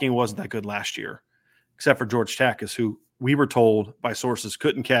blocking wasn't that good last year, except for George Takis, who we were told by sources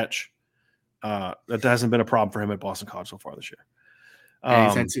couldn't catch. That hasn't been a problem for him at Boston College so far this year.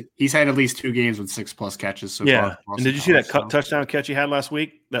 He's had at least 2 games with 6+ catches so far. And did you see that touchdown catch he had last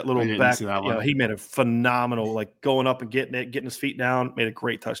week? That little back, he made a phenomenal, like going up and getting his feet down, made a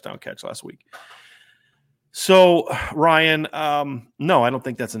great touchdown catch last week. So Ryan, no, I don't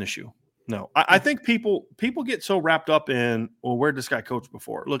think that's an issue. No, I think people get so wrapped up in, well, where did this guy coach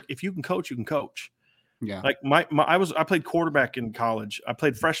before? Look, if you can coach, you can coach. Yeah. Like I played quarterback in college. I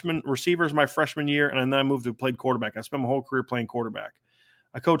played receivers my freshman year, and then I moved to played quarterback. I spent my whole career playing quarterback.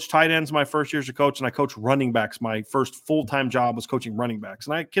 I coached tight ends my first year as a coach, and I coached running backs. My first full-time job was coaching running backs.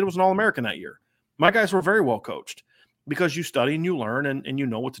 And kid was an All-American that year. My guys were very well coached because you study and you learn and you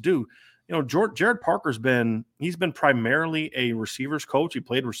know what to do. You know, Jared Parker's been primarily a receivers coach. He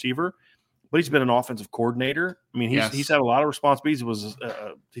played receiver, but he's been an offensive coordinator. I mean, he's had a lot of responsibilities.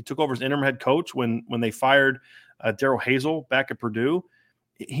 He took over as interim head coach when they fired Darryl Hazel back at Purdue.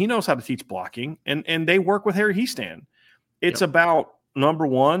 He knows how to teach blocking, and they work with Harry Heastand. It's about, number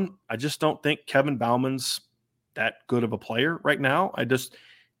one, I just don't think Kevin Bauman's that good of a player right now. I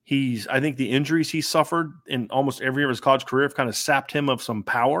think the injuries he suffered in almost every year of his college career have kind of sapped him of some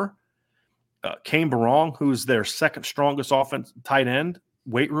power. Kane Barong, who's their second strongest offense tight end,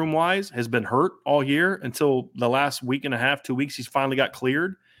 weight room wise, has been hurt all year until the last week and a half, 2 weeks. He's finally got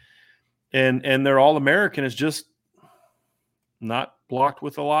cleared. And their All-American is just not blocked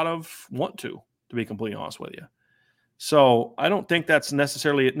with a lot of want to be completely honest with you. So I don't think that's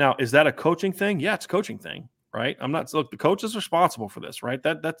necessarily it. Now, is that a coaching thing? Yeah, it's a coaching thing, right? The coach is responsible for this, right?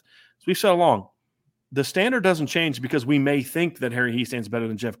 That's as we've said along. The standard doesn't change because we may think that Harry Heastand's better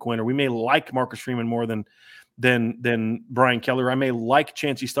than Jeff Quinn, or we may like Marcus Freeman more than Brian Kelly, or I may like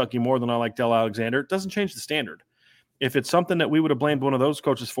Chancey Stuckey more than I like Del Alexander. It doesn't change the standard. If it's something that we would have blamed one of those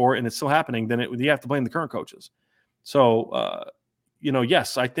coaches for and it's still happening, then you have to blame the current coaches. So,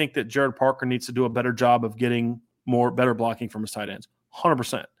 yes, I think that Jared Parker needs to do a better job of getting better blocking from his tight ends,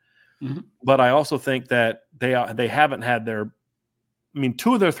 100%. Mm-hmm. But I also think that they haven't had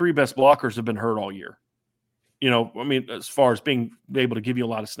 2 of their 3 best blockers have been hurt all year. As far as being able to give you a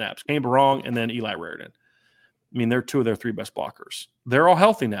lot of snaps, Kane Barong and then Eli Raritan. They're 2 of their 3 best blockers. They're all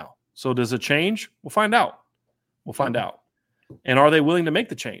healthy now. So does it change? We'll find out. And are they willing to make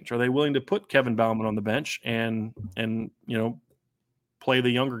the change? Are they willing to put Kevin Bauman on the bench and play the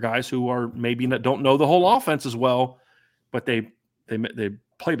younger guys who are maybe don't know the whole offense as well, but they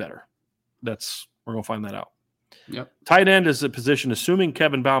play better? We're going to find that out. Yep. Tight end is a position, assuming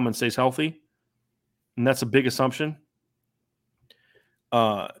Kevin Bauman stays healthy, and that's a big assumption.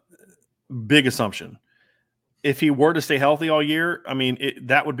 Big assumption. If he were to stay healthy all year,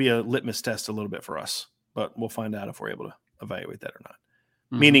 that would be a litmus test a little bit for us, but we'll find out if we're able to evaluate that or not.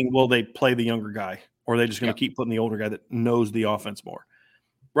 Mm-hmm. Meaning, will they play the younger guy, or are they just going to keep putting the older guy that knows the offense more?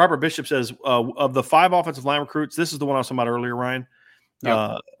 Robert Bishop says, of the 5 offensive line recruits, this is the one I was talking about earlier, Ryan.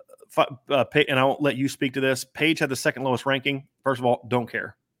 Yep. And I won't let you speak to this. Page had the second lowest ranking. First of all, don't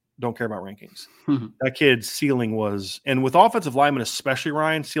care. Don't care about rankings. Mm-hmm. That kid's ceiling was, and with offensive linemen especially,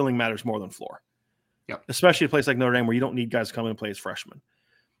 Ryan, ceiling matters more than floor. Yep. Especially a place like Notre Dame where you don't need guys to come in and play as freshmen.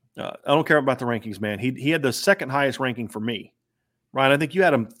 I don't care about the rankings, man. He had the second highest ranking for me. Ryan, I think you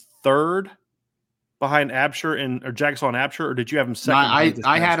had him 3rd behind Absher or Jagasaw and Absher, or did you have him second?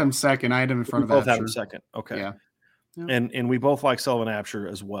 I had him second. I had him in front of Absher. Both had him second. Okay. Yeah. And we both like Sullivan Absher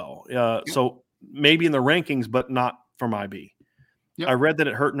as well. So maybe in the rankings, but not from IB. Yep. I read that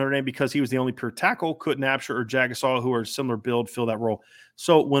it hurt Notre Dame because he was the only pure tackle. Couldn't Absher or Jagasaw, who are similar build, fill that role?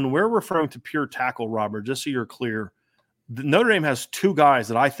 So when we're referring to pure tackle, Robert, just so you're clear, Notre Dame has 2 guys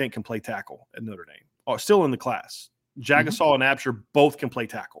that I think can play tackle at Notre Dame, still in the class. Jagasaw and Absher both can play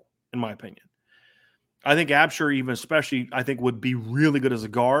tackle, in my opinion. I think Absher, even especially, I think would be really good as a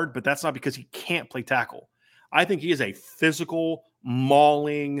guard, but that's not because he can't play tackle. I think he is a physical,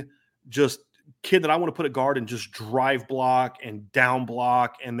 mauling, just kid that I want to put a guard and just drive block and down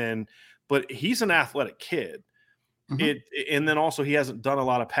block, but he's an athletic kid. Mm-hmm. And then also he hasn't done a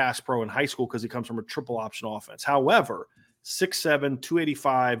lot of pass pro in high school because he comes from a triple option offense. However, 6'7",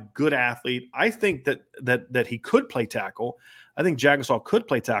 285, good athlete. I think that he could play tackle. I think Jagasaw could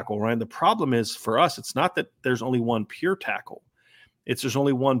play tackle, Ryan. The problem is for us, it's not that there's only one pure tackle. There's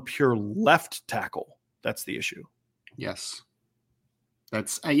only one pure left tackle. That's the issue. Yes.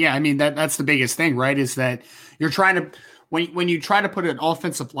 That's that's the biggest thing, right? Is that you're trying to when you try to put an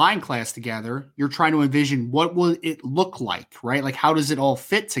offensive line class together, you're trying to envision what will it look like, right? Like, how does it all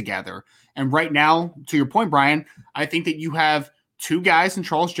fit together? And right now, to your point, Brian, I think that you have two guys in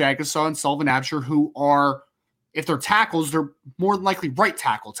Charles Jagusah and Sullivan Absher who are, if they're tackles, they're more than likely right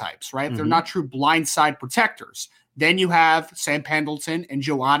tackle types, right? They're not true blindside protectors. Then you have Sam Pendleton and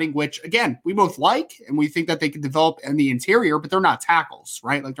Joe Otting, which, again, we both like, and we think that they can develop in the interior, but they're not tackles,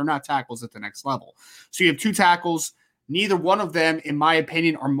 right? Like, they're not tackles at the next level. So you have two tackles. Neither one of them, in my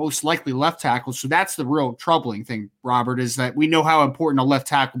opinion, are most likely left tackles. So that's the real troubling thing, Robert, is that we know how important a left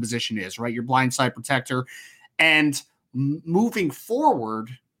tackle position is, right? Your blindside protector. And moving forward,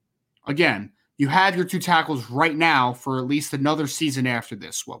 again, you have your two tackles right now for at least another season after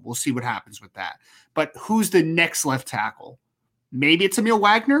this. Well, we'll see what happens with that. But who's the next left tackle? Maybe it's Emil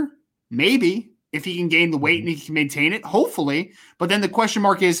Wagner. Maybe, if he can gain the weight and he can maintain it, hopefully. But then the question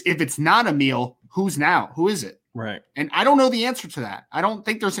mark is, if it's not Emil, who's now? Who is it? Right. And I don't know the answer to that. I don't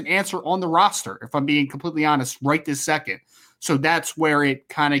think there's an answer on the roster, if I'm being completely honest, right this second. So that's where it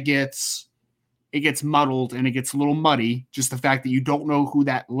kind of gets muddled and it gets a little muddy. Just the fact that you don't know who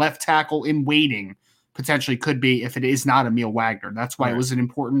that left tackle in waiting potentially could be if it is not Emil Wagner. That's why it was an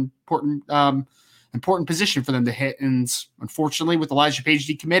important position for them to hit. And unfortunately, with Elijah Page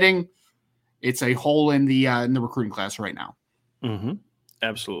decommitting, it's a hole in the recruiting class right now. Mm-hmm.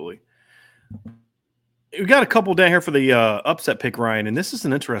 Absolutely. We got a couple down here for the upset pick, Ryan, and this is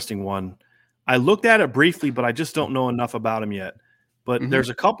an interesting one. I looked at it briefly, but I just don't know enough about him yet. But there's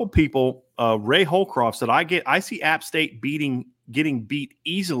a couple people, Ray Holcrofts, that I see App State getting beat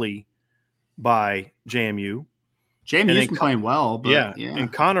easily by JMU. JMU's been playing well, but yeah.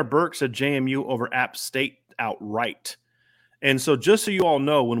 And Connor Burke said JMU over App State outright. And so just so you all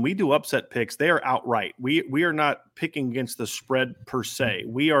know, when we do upset picks, they are outright. We are not picking against the spread per se.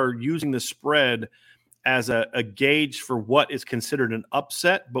 We are using the spread as a gauge for what is considered an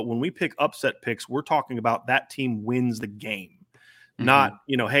upset. But when we pick upset picks, we're talking about that team wins the game. Not,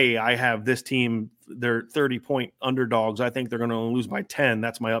 hey, I have this team, they're 30-point underdogs. I think they're going to lose by 10.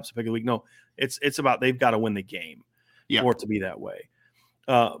 That's my upset pick of the week. No, it's about they've got to win the game for it to be that way.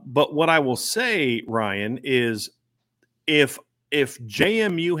 But what I will say, Ryan, is if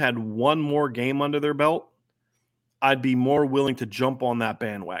JMU had one more game under their belt, I'd be more willing to jump on that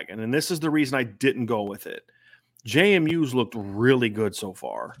bandwagon. And this is the reason I didn't go with it. JMU's looked really good so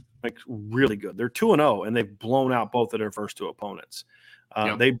far, like really good. They're 2-0, and they've blown out both of their first two opponents.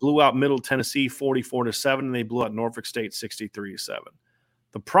 They blew out Middle Tennessee 44-7, and they blew out Norfolk State 63-7.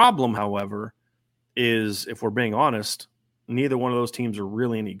 The problem, however, is, if we're being honest, neither one of those teams are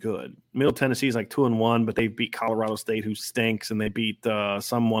really any good. Middle Tennessee is like 2-1, but they beat Colorado State, who stinks, and they beat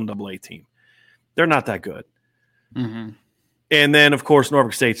some 1AA team. They're not that good. Mm-hmm. And then, of course,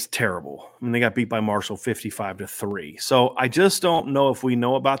 Norfolk State's terrible. I mean, they got beat by Marshall 55-3. So I just don't know if we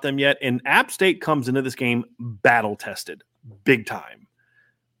know about them yet. And App State comes into this game battle-tested, big time.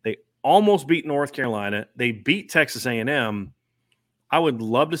 They almost beat North Carolina. They beat Texas A&M. I would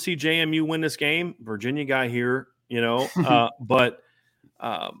love to see JMU win this game. Virginia guy here, but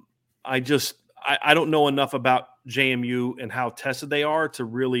I don't know enough about JMU and how tested they are to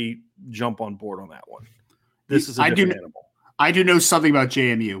really jump on board on that one. This is a different animal. I do know something about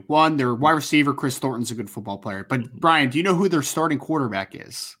JMU. One, their wide receiver, Chris Thornton's a good football player. But, Brian, do you know who their starting quarterback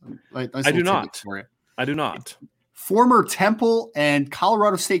is? I do not. I do not. Former Temple and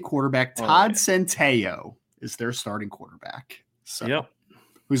Colorado State quarterback Todd Centeio is their starting quarterback. So,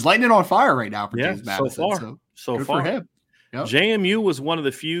 who's lighting it on fire right now for James Madison. So good far. For him. Yep. JMU was one of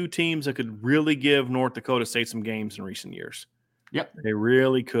the few teams that could really give North Dakota State some games in recent years. Yep. They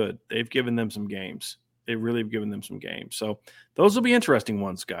really could. They've given them some games. They really have given them some games. So those will be interesting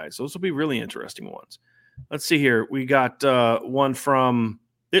ones, guys. Those will be really interesting ones. Let's see here. We got one from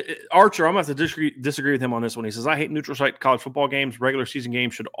Archer. I'm going to have to disagree with him on this one. He says, I hate neutral site college football games. Regular season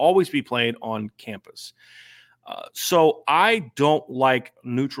games should always be played on campus. So I don't like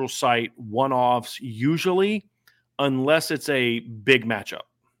neutral site one-offs usually unless it's a big matchup.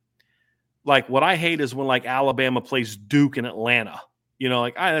 Like what I hate is when like Alabama plays Duke in Atlanta.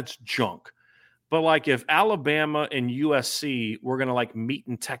 That's junk. But like if Alabama and USC were going to like meet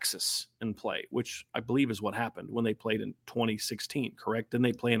in Texas and play, which I believe is what happened when they played in 2016, correct? Didn't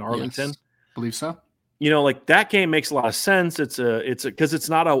they play in Arlington? Yes, believe so. Like that game makes a lot of sense. It's because it's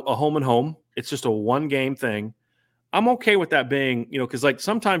not a home and home. It's just a one game thing. I'm okay with that being, because like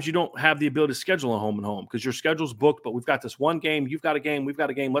sometimes you don't have the ability to schedule a home and home because your schedule's booked, but we've got this one game, you've got a game, we've got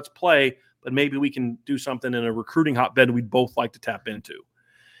a game, let's play, but maybe we can do something in a recruiting hotbed we'd both like to tap into.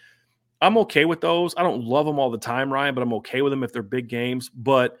 I'm okay with those. I don't love them all the time, Ryan, but I'm okay with them if they're big games.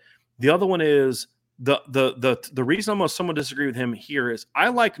 But the other one is The reason I'm going to somewhat disagree with him here is I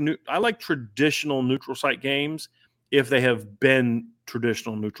like traditional neutral site games if they have been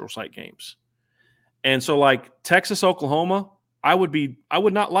traditional neutral site games. And so like Texas, Oklahoma, I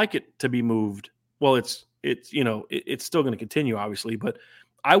would not like it to be moved. Well, it's still going to continue obviously, but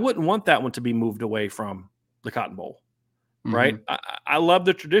I wouldn't want that one to be moved away from the Cotton Bowl. Mm-hmm. Right? I love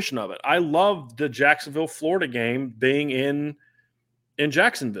the tradition of it. I love the Jacksonville, Florida game being in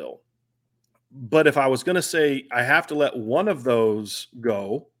Jacksonville. But if I was going to say I have to let one of those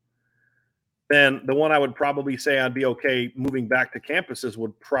go, then the one I would probably say I'd be okay moving back to campuses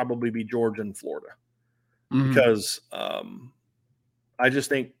would probably be Georgia and Florida. Mm-hmm. Because I just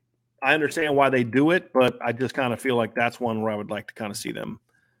think I understand why they do it, but I just kind of feel like that's one where I would like to kind of see them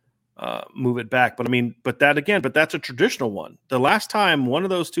move it back. But that's a traditional one. The last time one of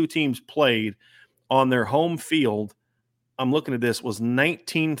those two teams played on their home field, I'm looking at this, was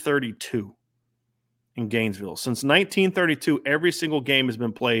 1932 in Gainesville. Since 1932, every single game has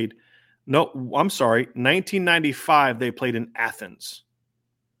been played. No, I'm sorry, 1995 they played in Athens.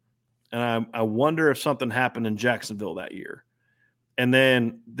 And I wonder if something happened in Jacksonville that year. And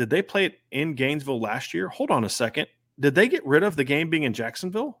then did they play it in Gainesville last year? Hold on a second. Did they get rid of the game being in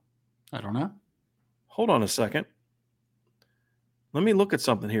Jacksonville? I don't know. Hold on a second. Let me look at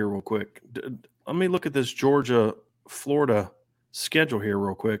something here real quick. Let me look at this Georgia-Florida schedule here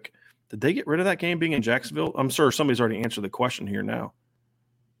real quick. Did they get rid of that game being in Jacksonville? I'm sure somebody's already answered the question here now.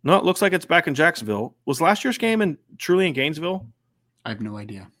 No, it looks like it's back in Jacksonville. Was last year's game truly in Gainesville? I have no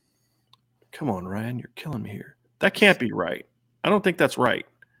idea. Come on, Ryan. You're killing me here. That can't be right. I don't think that's right.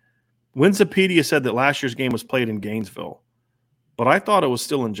 Wikipedia said that last year's game was played in Gainesville, but I thought it was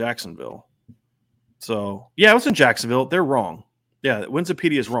still in Jacksonville. So, yeah, it was in Jacksonville. They're wrong. Yeah,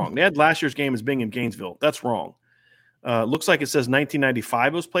 Wikipedia is wrong. They had last year's game as being in Gainesville. That's wrong. Looks like it says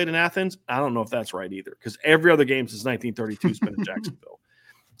 1995 was played in Athens. I don't know if that's right either because every other game since 1932 has been in Jacksonville.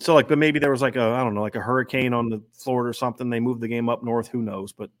 So, but maybe there was like a hurricane on the Florida or something. They moved the game up north. Who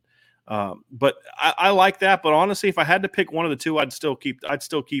knows? But I like that. But honestly, if I had to pick one of the two, I'd still keep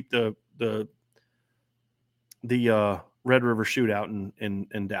the Red River Shootout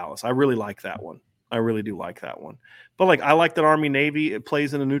in Dallas. I really like that one. I really do like that one. But I like that Army Navy, it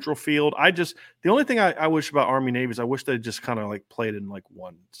plays in a neutral field. The only thing I wish about Army Navy is I wish they just kind of played in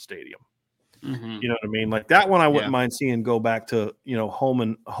one stadium. Mm-hmm. You know what I mean? That one I wouldn't mind seeing go back to, home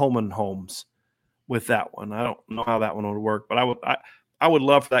and homes with that one. I don't know how that one would work, but I would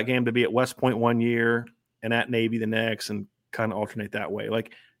love for that game to be at West Point one year and at Navy the next and kind of alternate that way.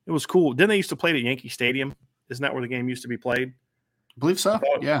 It was cool. Didn't they used to play it at Yankee Stadium? Isn't that where the game used to be played? I believe so.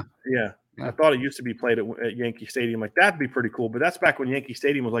 Yeah. I thought it used to be played at Yankee Stadium. That'd be pretty cool. But that's back when Yankee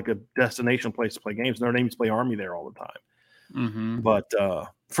Stadium was a destination place to play games. Notre Dame used to play Army there all the time. Mm-hmm. But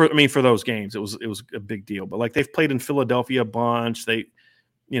for those games, it was a big deal. But they've played in Philadelphia a bunch. They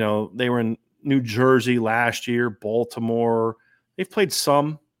were in New Jersey last year, Baltimore. They've played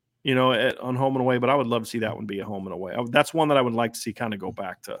some, on home and away. But I would love to see that one be a home and away. That's one that I would like to see kind of go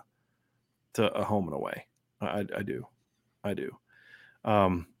back to a home and away. I do.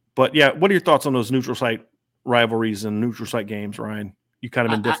 But yeah, what are your thoughts on those neutral site rivalries and neutral site games, Ryan? You kind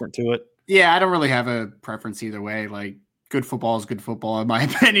of indifferent to it? Yeah, I don't really have a preference either way. Good football is good football, in my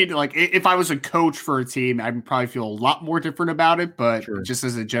opinion. If I was a coach for a team, I'd probably feel a lot more different about it. But just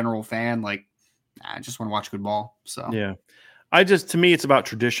as a general fan, I just want to watch good ball. So yeah, to me, it's about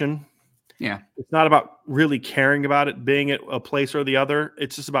tradition. Yeah, it's not about really caring about it being at a place or the other.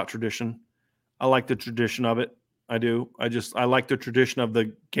 It's just about tradition. I like the tradition of it. I do. I like the tradition of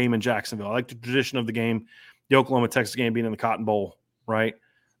the game in Jacksonville. I like the tradition of the game, the Oklahoma-Texas game being in the Cotton Bowl, right?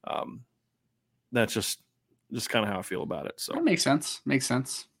 That's just kind of how I feel about it. So that makes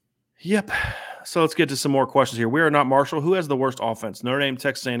sense. Yep. So let's get to some more questions here. We are not Marshall. Who has the worst offense? Notre Dame,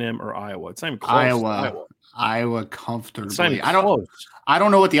 Texas A&M, or Iowa? It's not even close. Iowa comfortably. I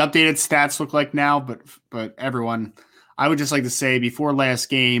don't know what the updated stats look like now, but everyone, I would just like to say before last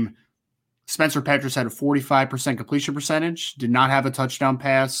game, Spencer Petras had a 45% completion percentage, did not have a touchdown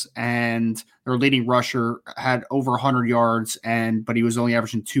pass, and their leading rusher had over 100 yards, but he was only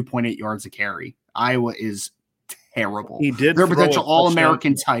averaging 2.8 yards a carry. Iowa is terrible. He did their potential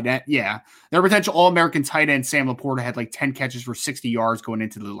All-American tight end. Yeah, their potential All-American tight end Sam Laporta had 10 catches for 60 yards going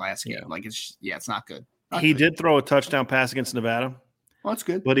into the last game. It's not good. He did throw a touchdown pass against Nevada. Well, that's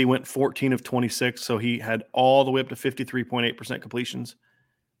good. But he went 14 of 26, so he had all the way up to 53.8% completions.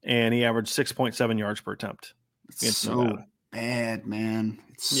 And he averaged 6.7 yards per attempt. It's so Nevada. Bad, man.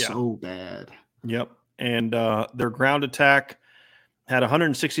 It's so bad. Yep. And their ground attack had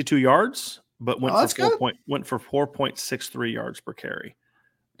 162 yards, but went for 4.63 yards per carry.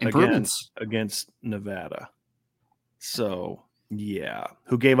 Improvements against Nevada. So, yeah.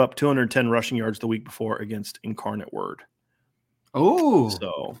 Who gave up 210 rushing yards the week before against Incarnate Word. Oh,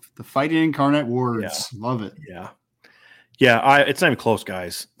 so the Fighting Incarnate Words. Yeah. Love it. Yeah. Yeah, it's not even close,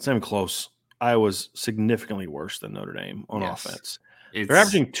 guys. It's not even close. Iowa's significantly worse than Notre Dame on offense. They're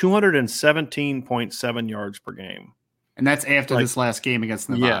averaging 217.7 yards per game. And that's after this last game against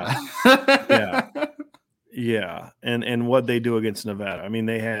Nevada. Yeah. And what they do against Nevada. I mean,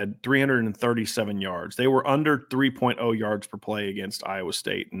 they had 337 yards. They were under 3.0 yards per play against Iowa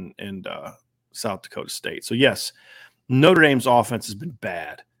State and South Dakota State. So, yes, Notre Dame's offense has been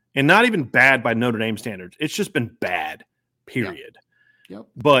bad. And not even bad by Notre Dame standards. It's just been bad, period. Yep.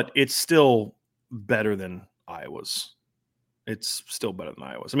 But it's still better than Iowa's. It's still better than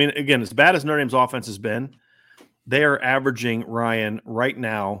Iowa's. I mean, again, as bad as Notre Dame's offense has been, they are averaging, Ryan, right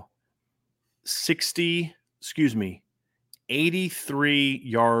now, 83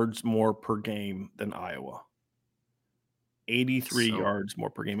 yards more per game than Iowa. 83 yards more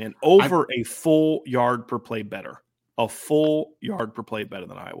per game. And over a full yard per play better. A full yard per play better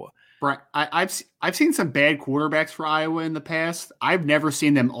than Iowa. Brian, I've seen some bad quarterbacks for Iowa in the past. I've never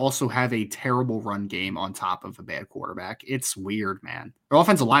seen them also have a terrible run game on top of a bad quarterback. It's weird, man. Their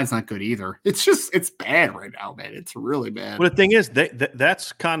offensive line's not good either. It's bad right now, man. It's really bad. But the thing is,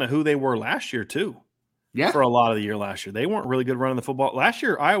 that's kind of who they were last year too. Yeah, for a lot of the year last year, they weren't really good running the football last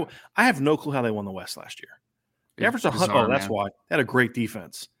year. I have no clue how they won the West last year. They averaged 100. Oh, that's why they had a great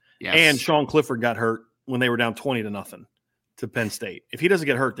defense. Yes. And Sean Clifford got hurt when they were down 20-0 to Penn State. If he doesn't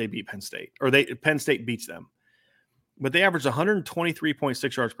get hurt, they beat Penn State, or Penn State beats them. But they averaged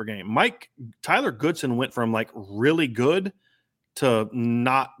 123.6 yards per game. Tyler Goodson went from like really good to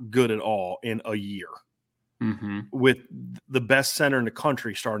not good at all in a year, with the best center in the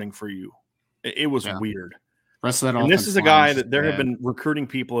country starting for you. It was weird. Rest of that, and this is a guy that there have been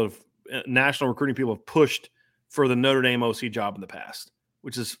national recruiting people have pushed for the Notre Dame OC job in the past,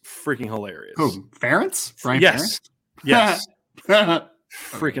 which is freaking hilarious. Who? Ferentz? Brian yes. Ferentz? Yes.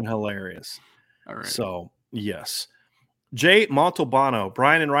 Freaking hilarious. All right. So, yes. Jay Montalbano,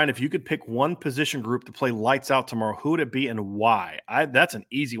 Brian and Ryan, if you could pick one position group to play lights out tomorrow, who would it be and why? That's an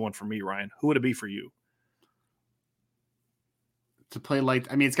easy one for me, Ryan. Who would it be for you? To play light,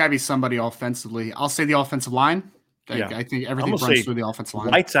 I mean, it's got to be somebody offensively. I'll say the offensive line. I think everything runs through the offensive line.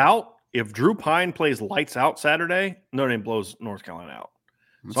 Lights out. If Drew Pine plays lights out Saturday, Notre Dame blows North Carolina out.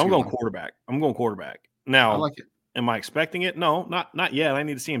 So I'm going quarterback. Now, I like it. Am I expecting it? No, not yet. I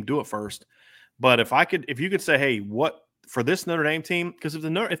need to see him do it first. But if you could say, hey, what for this Notre Dame team? Because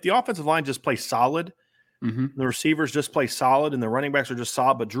if the offensive line just plays solid, the receivers just play solid, and the running backs are just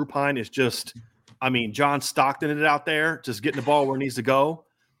solid, but Drew Pine is just, John Stockton it out there, just getting the ball where it needs to go.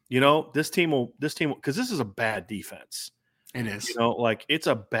 This team will, because this is a bad defense. It is. It's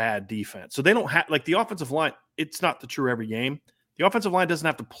a bad defense. So they don't have, the offensive line, it's not the true every game. The offensive line doesn't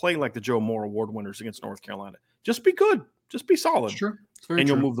have to play like the Joe Moore Award winners against North Carolina. Just be good. Just be solid. Sure. And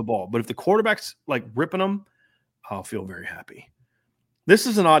you'll move the ball. But if the quarterback's ripping them, I'll feel very happy. This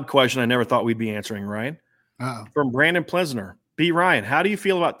is an odd question I never thought we'd be answering, Ryan. From Brandon Plesner. B. Ryan, how do you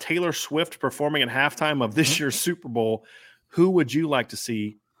feel about Taylor Swift performing at halftime of this year's Super Bowl? Who would you like to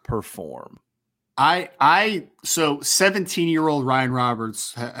see perform? So 17-year-old Ryan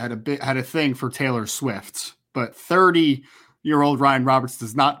Roberts had a thing for Taylor Swift, but 30-year-old Ryan Roberts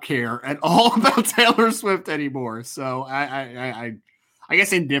does not care at all about Taylor Swift anymore. So I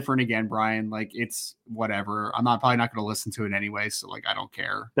guess indifferent again, Brian. It's whatever. I'm probably not going to listen to it anyway. So I don't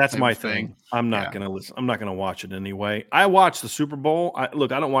care. That's my thing. I'm not going to listen. I'm not going to watch it anyway. I watch the Super Bowl. I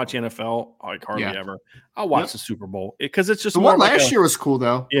don't watch NFL hardly ever. I'll watch the Super Bowl because it's just the one last year was cool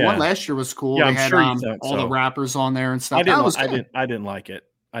though. Yeah. The one last year was cool. Yeah, they had all the rappers on there and stuff. I didn't like it. I didn't like it.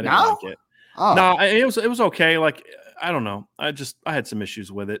 Oh. No, it was okay. I don't know. I had some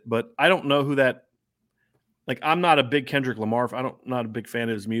issues with it, but I don't know who that. I'm not a big Kendrick Lamar. Not a big fan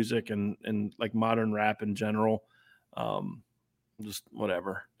of his music and modern rap in general. Just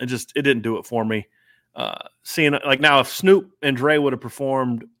whatever. It didn't do it for me. Seeing now, if Snoop and Dre would have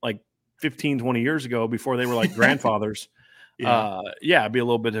performed 15, 20 years ago before they were grandfathers, it'd be a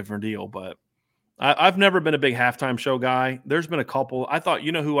little bit different deal. But I've never been a big halftime show guy. There's been a couple.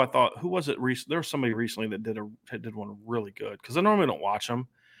 Who was it recently? There was somebody recently that did one really good because I normally don't watch them.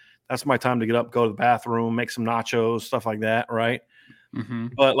 That's my time to get up, go to the bathroom, make some nachos, stuff like that, right? Mm-hmm.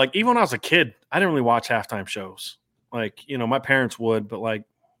 But even when I was a kid, I didn't really watch halftime shows. My parents would, but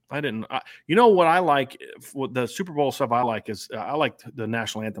I didn't. What I like, what the Super Bowl stuff I like is I like the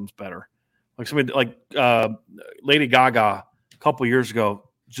national anthems better. Somebody Lady Gaga a couple years ago,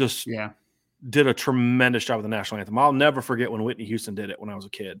 just did a tremendous job with the national anthem. I'll never forget when Whitney Houston did it when I was a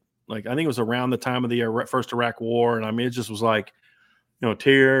kid. Like, I think it was around the time of the first Iraq War. And I mean, it just was like,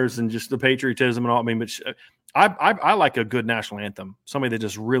 tears and just the patriotism and all. I mean, but I like a good national anthem. Somebody that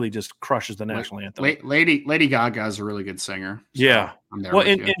just really just crushes the national anthem. Lady Gaga is a really good singer. So yeah. Well,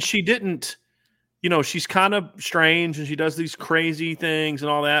 and she didn't, she's kind of strange and she does these crazy things and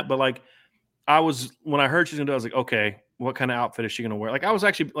all that. But like, when I heard she's going to do it, I was like, okay, what kind of outfit is she going to wear? Like, I was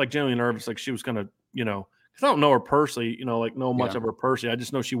actually like genuinely nervous. Like she was going to, because I don't know her personally, know much of her personally. I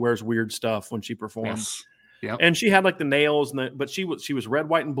just know she wears weird stuff when she performs. Yes. Yep. And she had like the nails, but she was red,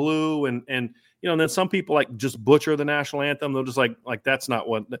 white, and blue, and then some people like just butcher the national anthem. They'll just like that's not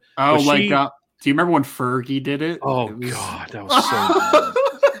what. Do you remember when Fergie did it? Oh God, that was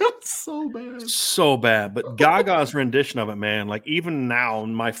so bad. So bad. But Gaga's rendition of it, man, like even now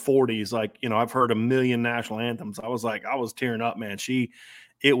in my 40s, like I've heard a million national anthems. I was tearing up, man.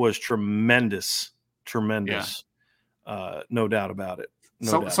 It was tremendous, no doubt about it.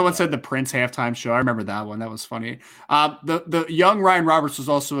 Someone said the Prince halftime show. I remember that one. That was funny. The young Ryan Roberts was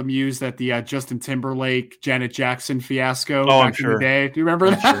also amused at the Justin Timberlake, Janet Jackson fiasco back in the day. Do you remember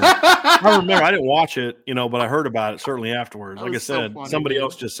that? Sure. I remember. I didn't watch it, but I heard about it certainly afterwards. Like I said, somebody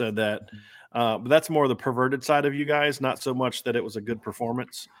else just said that. But that's more the perverted side of you guys, not so much that it was a good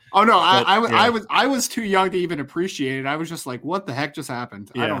performance. Oh no, I was too young to even appreciate it. I was just like, what the heck just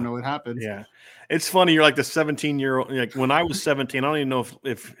happened? Yeah. I don't know what happened. Yeah. It's funny. You're like the 17-year-old. Like when I was 17, I don't even know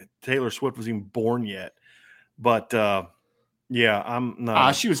if Taylor Swift was even born yet. But I'm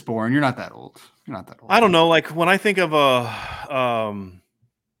not. She was born. You're not that old. I don't know. Like when I think of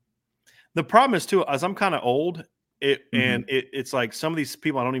the problem is too, as I'm kind of old. It's like some of these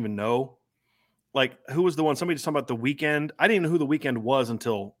people I don't even know. Like who was the one? Somebody just talking about The Weeknd. I didn't even know who The Weeknd was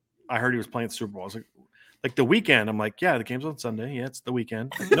until I heard he was playing the Super Bowl. I was like The Weeknd. I'm like, yeah, the game's on Sunday. Yeah, it's The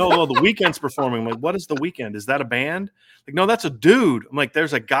Weeknd. Like, no, The Weeknd's performing. I'm like, what is The Weeknd? Is that a band? Like, no, that's a dude. I'm like,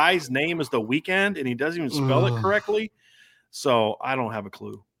 there's a guy's name is The Weeknd, and he doesn't even spell it correctly. So I don't have a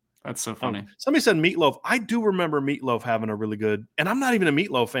clue. That's so funny. Somebody said Meatloaf. I do remember Meatloaf having a really good, and I'm not even a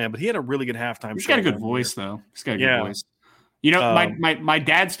Meatloaf fan, but he had a really good halftime show. He's got a good voice, though. He's got a good voice. My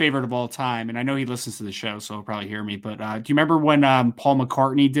dad's favorite of all time, and I know he listens to the show, so he'll probably hear me. But do you remember when Paul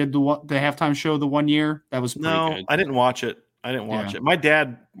McCartney did the halftime show the one year? That was pretty good. I didn't watch it. My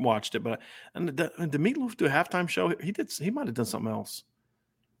dad watched it, but did Meatloaf do a halftime show? He might have done something else.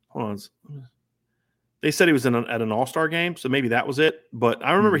 Hold on. They said he was at an All-Star game, so maybe that was it. But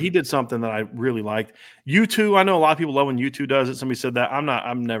I remember he did something that I really liked. U2, I know a lot of people love when U2 does it. Somebody said that. I'm not a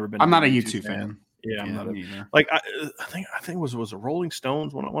U2 fan. Yeah, I'm not like I think was it Rolling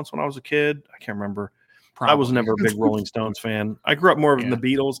Stones when I was a kid. I can't remember. Probably. I was never a big Rolling Stones fan. And I grew up more in the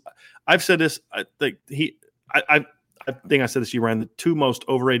Beatles. I've said this. I think I said this. You ran the two most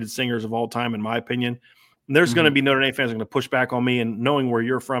overrated singers of all time, in my opinion. And there's going to be Notre Dame fans are going to push back on me, and knowing where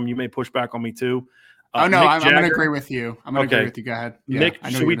you're from, you may push back on me too. I'm going to agree with you. Agree with you. Go ahead. Yeah,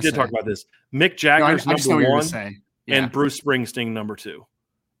 so we did talk about this. Mick Jagger's number one, and Bruce Springsteen number two.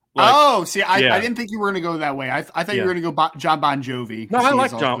 I didn't think you were going to go that way. I thought you were going to go John Bon Jovi. No, I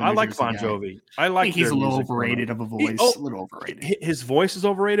like John. I like Bon Jovi. I think he's a little overrated of a voice. A little overrated. His voice is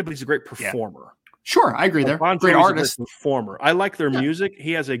overrated, but he's a great performer. Yeah. Sure, I agree there. Bon Jovi's great artist, a great performer. I like their music.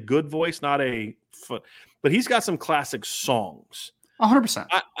 He has a good voice, not a foot, but he's got some classic songs. 100%.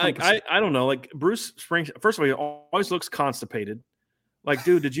 I don't know. Like Bruce Springsteen. First of all, he always looks constipated. Like,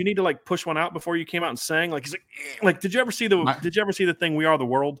 dude, did you need to like push one out before you came out and sang? Like, he's like, did you ever see the thing "We Are the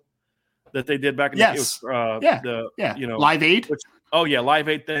World" that they did back in the Live Aid? Live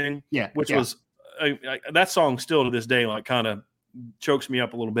Aid thing. Yeah, which was that song still to this day like kind of chokes me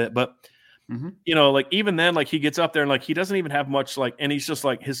up a little bit. But like even then, like he gets up there and like he doesn't even have much like, and he's just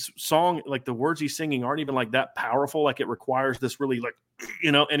like his song, like the words he's singing aren't even like that powerful. Like it requires this really like,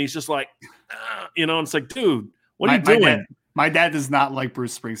 and he's just like, and it's like, dude, what are you doing? My dad does not like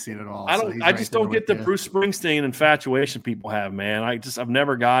Bruce Springsteen at all. I just don't get the Bruce Springsteen infatuation people have, man. I've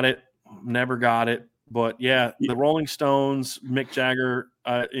never got it. But yeah, the Rolling Stones, Mick Jagger,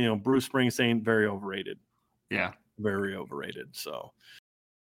 Bruce Springsteen, very overrated. Yeah. Very overrated. So.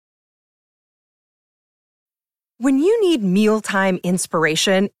 When you need mealtime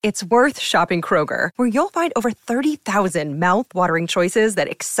inspiration, it's worth shopping Kroger, where you'll find over 30,000 mouth-watering choices that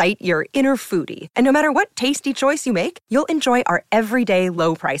excite your inner foodie. And no matter what tasty choice you make, you'll enjoy our everyday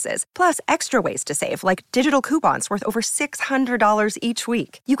low prices, plus extra ways to save, like digital coupons worth over $600 each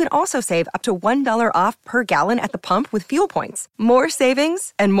week. You can also save up to $1 off per gallon at the pump with fuel points. More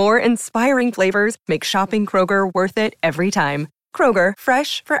savings and more inspiring flavors make shopping Kroger worth it every time. Kroger,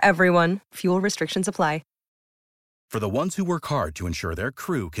 fresh for everyone. Fuel restrictions apply. For the ones who work hard to ensure their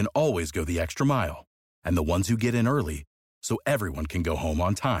crew can always go the extra mile, and the ones who get in early so everyone can go home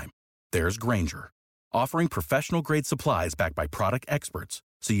on time, there's Grainger, offering professional-grade supplies backed by product experts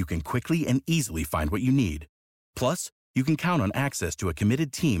so you can quickly and easily find what you need. Plus, you can count on access to a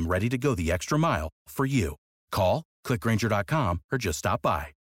committed team ready to go the extra mile for you. Call, click Grainger.com, or just stop by.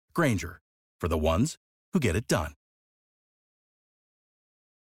 Grainger, for the ones who get it done.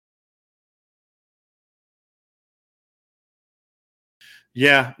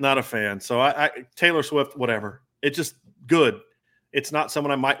 Yeah, not a fan. So I Taylor Swift, whatever. It's just good. It's not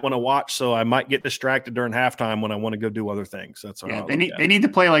someone I might want to watch, so I might get distracted during halftime when I want to go do other things. That's yeah. They need to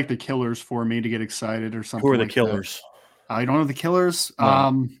play like the Killers for me to get excited or something. Who are the like Killers? You don't know the Killers?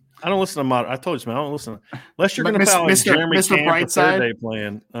 No. I don't listen to modern. I told you, man, I don't listen unless you're going to play like Jeremy Mr. Camp Brightside Day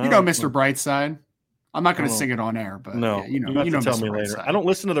playing. You know Mr. Brightside. I'm not going to sing it on air, but no, yeah, you know tell Mr. me later. Brightside. I don't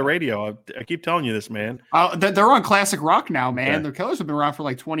listen to the radio. I keep telling you this, man. They're on classic rock now, man. Okay. The Killers have been around for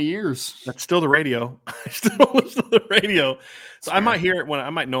like 20 years. That's still the radio. I still don't listen to the radio, so I might hear it I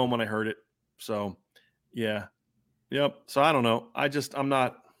might know them when I heard it. So, yeah, yep. So I don't know. I'm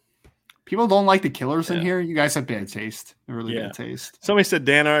not. People don't like the Killers in here. You guys have bad taste. Really bad taste. Somebody said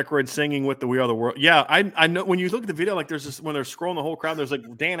Dan Aykroyd singing with the We Are the World. Yeah, I know. When you look at the video, like there's this when they're scrolling the whole crowd, there's like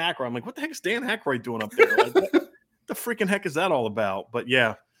Dan Aykroyd. I'm like, what the heck is Dan Aykroyd doing up there? Like, what the freaking heck is that all about? But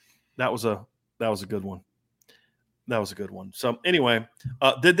yeah, that was a good one. That was a good one. So anyway,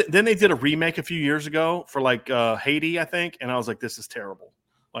 then they did a remake a few years ago for like Haiti, I think, and I was like, this is terrible.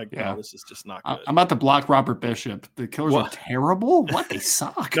 Like, no, this is just not good. I'm about to block Robert Bishop. The Killers are terrible. What? They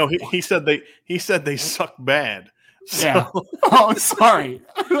suck. No, he said they suck bad. So, yeah. Oh, sorry.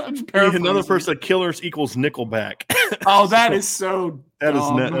 Another person. Killers equals Nickelback. Oh, that is so.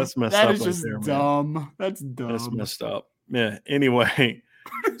 That's messed up. That is just there, dumb. Man. That's dumb. That's messed up. Yeah. Anyway,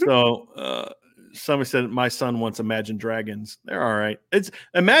 so somebody said my son wants Imagine Dragons. They're all right. It's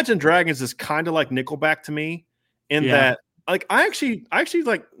Imagine Dragons is kind of like Nickelback to me, in that. Like I actually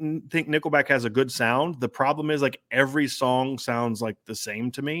like think Nickelback has a good sound. The problem is like every song sounds like the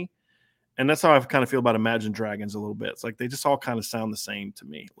same to me. And that's how I kind of feel about Imagine Dragons a little bit. It's like they just all kind of sound the same to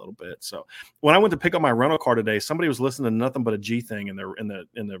me a little bit. So when I went to pick up my rental car today, somebody was listening to nothing but a G thing in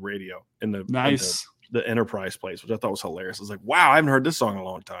the radio in the the Enterprise place, which I thought was hilarious. I was like, wow, I haven't heard this song in a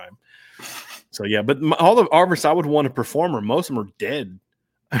long time. So yeah, but all the artists I would want to perform, most of them are dead.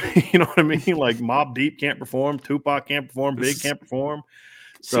 You know what I mean? Like Mobb Deep can't perform, Tupac can't perform, Big can't perform.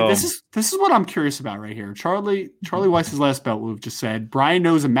 So see, this is what I'm curious about right here. Charlie Weiss's last belt move just said Brian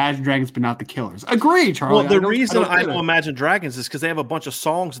knows Imagine Dragons, but not the Killers. Agree, Charlie. Well, the reason I know Imagine Dragons is because they have a bunch of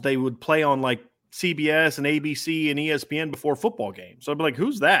songs that they would play on like CBS and ABC and ESPN before football games. So I'd be like,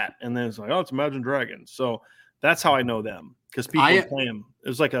 "Who's that?" And then it's like, "Oh, it's Imagine Dragons." So that's how I know them because people would play them. It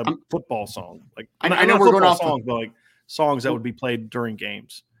was like a football song. Like I know we're going off songs, but like songs that would be played during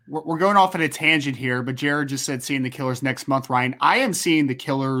games. We're going off on a tangent here, but Jared just said seeing the Killers next month. Ryan, I am seeing the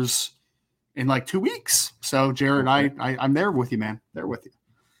Killers in like 2 weeks. So Jared, I'm there with you, man. There with you.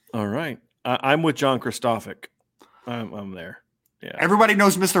 All right. I'm with John Kristofik. I'm there. Yeah. Everybody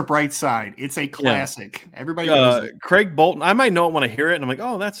knows Mr. Brightside. It's a classic. Yeah. Everybody knows it. Craig Bolton. I might know it when I hear it, and I'm like,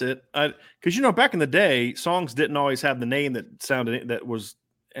 oh, that's it. Because back in the day, songs didn't always have the name that was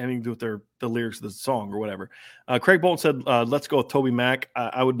anything to do with the lyrics of the song or whatever. Craig Bolton said, "Let's go with Toby Mac."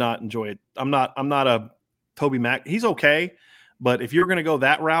 I would not enjoy it. I'm not a Toby Mac. He's okay, but if you're going to go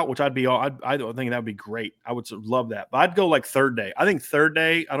that route, which I don't think that would be great. I would love that, but I'd go like Third Day. I think Third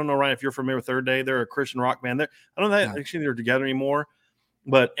Day. I don't know, Ryan, if you're familiar with Third Day. They're a Christian rock band. I don't know that actually they're together anymore,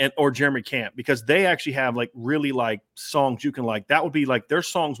 or Jeremy Camp, because they actually have like really like songs you can like. That would be like their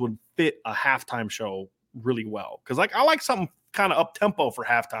songs would fit a halftime show really well, because like I like something kind of up tempo for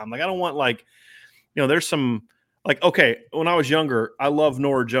halftime. Like I don't want like, there's some like, okay, when I was younger, I loved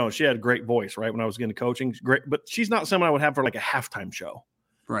Nora Jones. She had a great voice, right? When I was getting coaching, great, but she's not someone I would have for like a halftime show.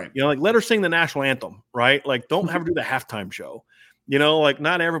 Right. Like let her sing the national anthem, right? Like don't have her do the halftime show. Like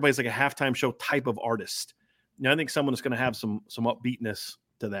not everybody's like a halftime show type of artist. I think someone is going to have some upbeatness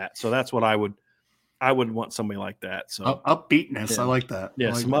to that. So that's what I would want somebody like that. So upbeatness. Yeah. I like that.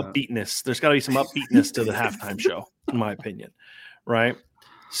 Yeah. Some upbeatness. There's gotta be some upbeatness to the halftime show, in my opinion. Right.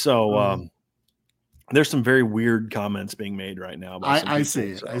 So, there's some very weird comments being made right now. I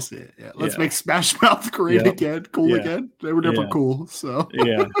see it. I see it. Yeah. Let's make Smash Mouth great again. Cool again. They were never cool. So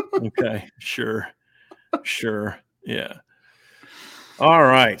yeah. Okay. Sure. Yeah. All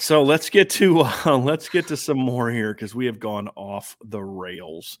right. So let's get to some more here, because we have gone off the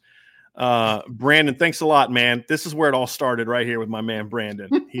rails. Brandon, thanks a lot, man. This is where it all started right here with my man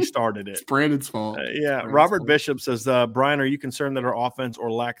Brandon. He started it. It's Brandon's fault. Robert Bishop says, Brian, are you concerned that our offense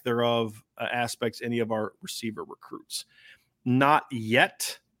or lack thereof aspects any of our receiver recruits? Not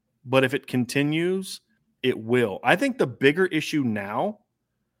yet, but if it continues, it will. I think the bigger issue now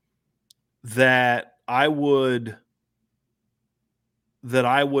that I would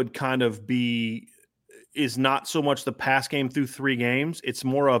kind of be is not so much the pass game through 3 games. It's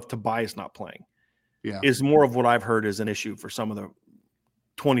more of Tobias not playing. Yeah. Is more of what I've heard is an issue for some of the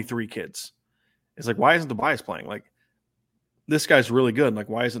 23 kids. It's like, why isn't Tobias playing? Like, this guy's really good. Like,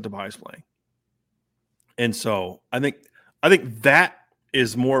 why isn't Tobias playing? And so I think that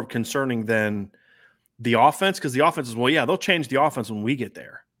is more concerning than the offense, because the offense is, well, yeah, they'll change the offense when we get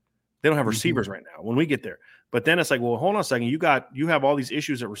there. They don't have receivers right now when we get there. But then it's like, well, hold on a second. You have all these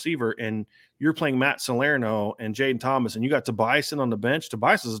issues at receiver, and you're playing Matt Salerno and Jaden Thomas, and you got Tobias on the bench.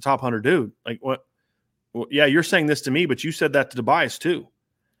 Tobias is a top 100 dude. Like, what? Well, yeah, you're saying this to me, but you said that to Tobias too.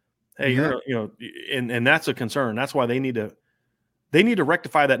 Hey, and that's a concern. That's why they need to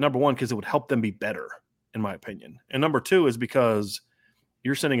rectify that, number one, because it would help them be better, in my opinion. And number two is because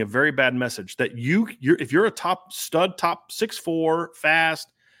you're sending a very bad message that if you're a top 6'4",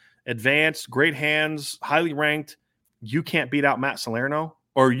 fast, advanced, great hands, highly ranked, you can't beat out Matt Salerno,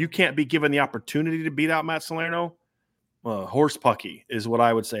 or you can't be given the opportunity to beat out Matt Salerno. Horse pucky is what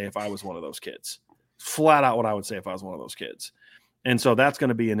I would say if I was one of those kids. Flat out what I would say if I was one of those kids. And so that's going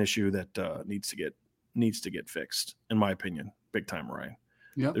to be an issue that needs to get fixed, in my opinion. Big time, Ryan.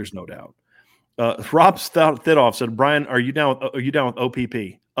 Yeah, there's no doubt. Rob Thidoff said, Brian, are you down with OPP?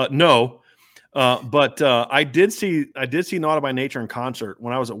 No. But I did see Naughty by Nature in concert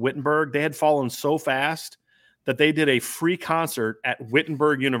when I was at Wittenberg. They had fallen so fast that they did a free concert at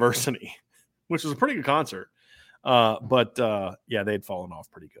Wittenberg University, which was a pretty good concert. But they had fallen off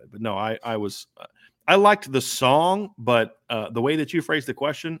pretty good. But no, I liked the song, but the way that you phrased the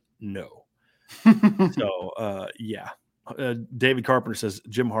question, no. So David Carpenter says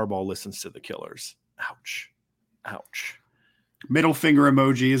Jim Harbaugh listens to the Killers. Ouch. Middle finger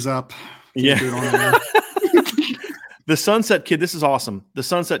emoji is up. Yeah. The Sunset Kid. This is awesome. The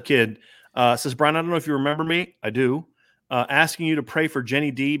Sunset Kid says, Brian, I don't know if you remember me. I do. Asking you to pray for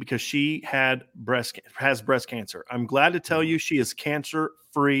Jenny D because she has breast cancer. I'm glad to tell you she is cancer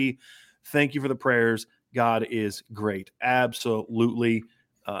free. Thank you for the prayers. God is great. Absolutely.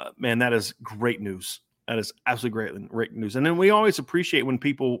 Man, that is great news. That is absolutely great news. And then we always appreciate when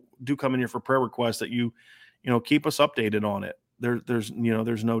people do come in here for prayer requests that you keep us updated on it. There's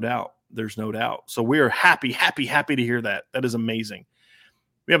no doubt. There's no doubt. So we are happy to hear that. That is amazing.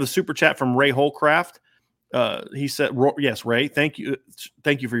 We have a super chat from Ray Holcraft. He said, yes, Ray, thank you.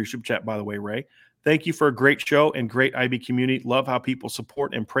 Thank you for your super chat, by the way, Ray. Thank you for a great show and great IB community. Love how people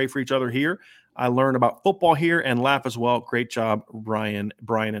support and pray for each other here. I learn about football here and laugh as well. Great job, Brian,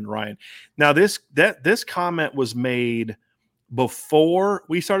 and Ryan. Now, this comment was made before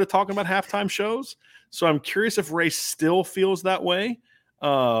we started talking about halftime shows. So I'm curious if Ray still feels that way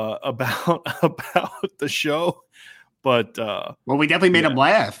about the show. But well, we definitely made him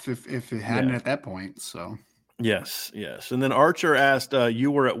laugh if it hadn't at that point. So yes. And then Archer asked,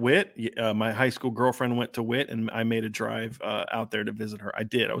 you were at WIT. My high school girlfriend went to WIT, and I made a drive out there to visit her. I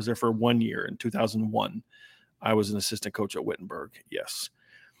did. I was there for 1 year in 2001. I was an assistant coach at Wittenberg. Yes.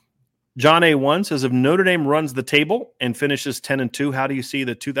 John A1 says, if Notre Dame runs the table and finishes 10-2, how do you see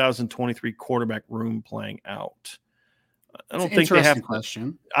the 2023 quarterback room playing out? I don't think they have.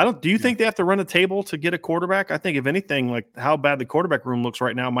 Question. Do you think they have to run a table to get a quarterback? I think if anything, like how bad the quarterback room looks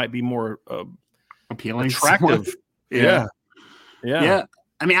right now might be more appealing, attractive. Yeah.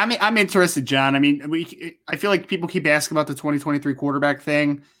 I mean, I'm interested, John. I mean, I feel like people keep asking about the 2023 quarterback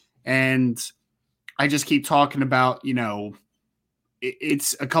thing, and I just keep talking about,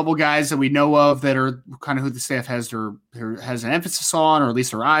 it's a couple guys that we know of that are kind of who the staff has an emphasis on, or at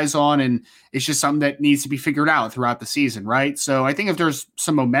least their eyes on. And it's just something that needs to be figured out throughout the season. Right. So I think if there's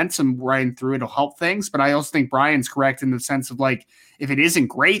some momentum riding through, it'll help things. But I also think Brian's correct in the sense of like, if it isn't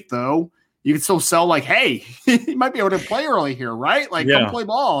great though, you can still sell like, hey, he might be able to play early here. Right. Like come play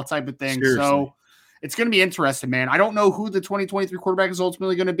ball type of thing. Seriously. So it's going to be interesting, man. I don't know who the 2023 quarterback is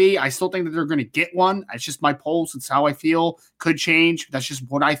ultimately going to be. I still think that they're going to get one. It's just my polls. It's how I feel. Could change. That's just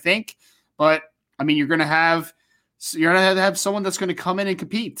what I think. But I mean, you're going to have someone that's going to come in and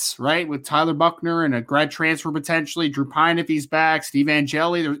compete, right? With Tyler Buckner and a grad transfer potentially, Drew Pine if he's back, Steve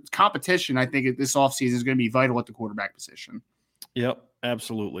Angeli. There's competition. I think this offseason is going to be vital at the quarterback position. Yep,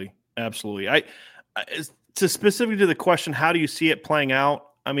 absolutely. To specifically to the question, how do you see it playing out?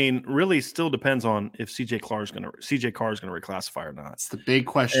 I mean, really still depends on if CJ Carr is going to reclassify or not. It's the big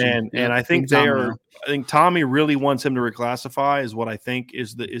question. And I think I think Tommy really wants him to reclassify is what I think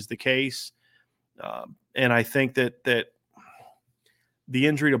is the case. And I think that the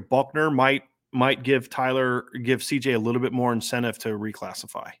injury to Buckner might give CJ a little bit more incentive to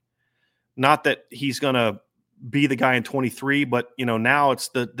reclassify. Not that he's going to be the guy in 23, but now it's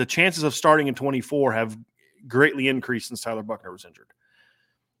the chances of starting in 24 have greatly increased since Tyler Buckner was injured.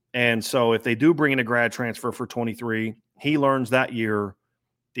 And so if they do bring in a grad transfer for 23, he learns that year.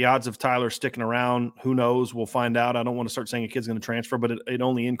 The odds of Tyler sticking around, who knows? We'll find out. I don't want to start saying a kid's going to transfer, but it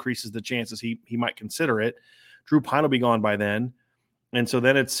only increases the chances he might consider it. Drew Pine will be gone by then. And so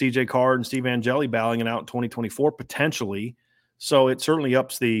then it's CJ Carr and Steve Angeli battling it out in 2024 potentially. So it certainly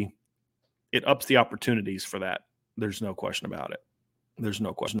ups the opportunities for that. There's no question about it.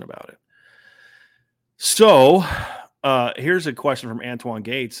 So here's a question from Antoine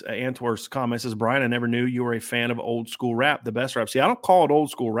Gates. Antwer's comment says, Brian, I never knew you were a fan of old school rap, the best rap. See, I don't call it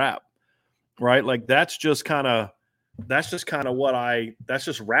old school rap, right? Like that's just kind of that's just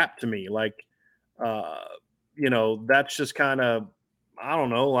rap to me. Like, that's just kind of, I don't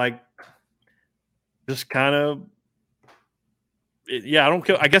know, like just kind of, I don't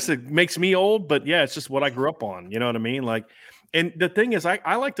care. I guess it makes me old, but yeah, it's just what I grew up on. You know what I mean? Like, and the thing is,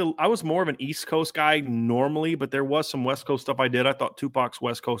 I was more of an East Coast guy normally, but there was some West Coast stuff I did. I thought Tupac's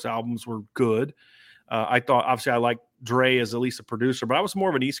West Coast albums were good. I thought, obviously, I liked Dre as at least a producer, but I was more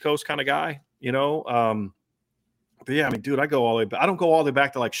of an East Coast kind of guy, But yeah, I mean, dude, I don't go all the way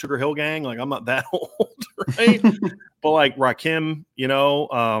back to like Sugar Hill Gang. Like, I'm not that old, right? But like Rakim,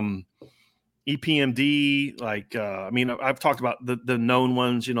 EPMD, like, I've talked about the known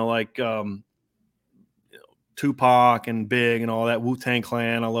ones, like Tupac and Big and all that, Wu-Tang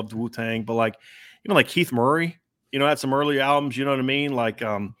Clan. I loved Wu-Tang, but like, like Keith Murray, had some early albums, you know what I mean? Like,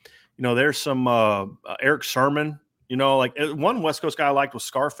 there's some Eric Sermon, like one West Coast guy I liked was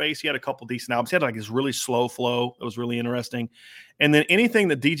Scarface. He had a couple decent albums. He had like his really slow flow. It was really interesting. And then anything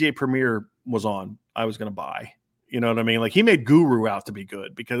that DJ Premier was on, I was going to buy. You know what I mean? Like he made Guru out to be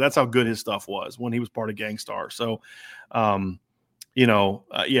good because that's how good his stuff was when he was part of Gangstar. So, that's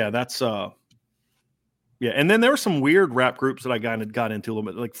yeah. And then there were some weird rap groups that I got into a little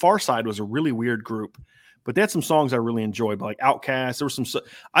bit. Like Farside was a really weird group, but they had some songs I really enjoyed. But like Outkast, there was some.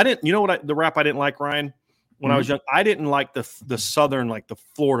 The rap I didn't like, Ryan, when I was young. I didn't like the Southern, like the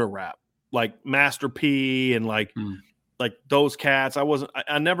Florida rap, like Master P and like those cats.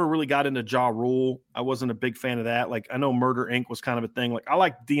 I never really got into Ja Rule. I wasn't a big fan of that. Like I know Murder Inc. was kind of a thing. Like I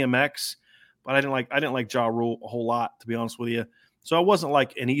liked DMX, but I didn't like Ja Rule a whole lot, to be honest with you. So I wasn't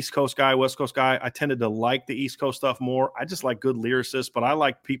like an East Coast guy, West Coast guy. I tended to like the East Coast stuff more. I just like good lyricists, but I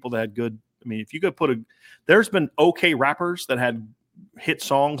like people that had good. I mean, if you could there's been okay rappers that had hit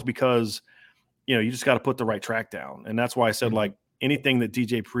songs because, you just got to put the right track down. And that's why I said like anything that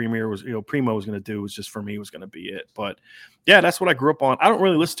DJ Premier was, Primo was going to do was just for me was going to be it. But yeah, that's what I grew up on. I don't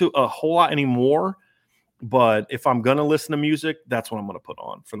really listen to a whole lot anymore, but if I'm going to listen to music, that's what I'm going to put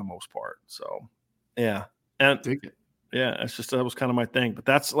on for the most part. So yeah. And yeah, that was kind of my thing. But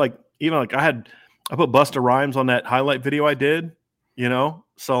that's like, even like I put Busta Rhymes on that highlight video I did,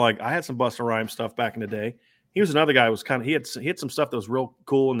 So like I had some Busta Rhymes stuff back in the day. He was another guy who was he had some stuff that was real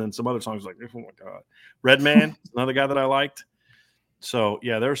cool. And then some other songs like, oh my God. Redman, another guy that I liked. So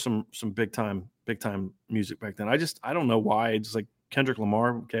yeah, there was some big time music back then. I don't know why. It's like Kendrick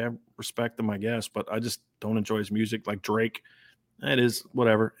Lamar. Okay, I respect him, I guess, but I just don't enjoy his music. Like Drake. It is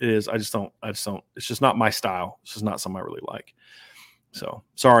whatever it is. I just don't. It's just not my style. It's just not something I really like. So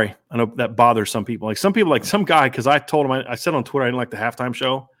sorry. I know that bothers some people. Like some people, like some guy, because I told him I said on Twitter I didn't like the halftime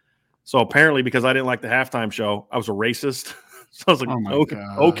show. So apparently, because I didn't like the halftime show, I was a racist. So I was like,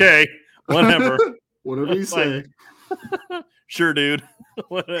 okay, whatever. Whatever you say. Sure, dude.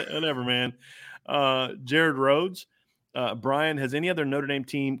 Whatever, man. Jared Rhodes. Brian, has any other Notre Dame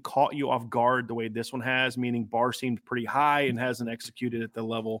team caught you off guard the way this one has, meaning bar seemed pretty high and hasn't executed at the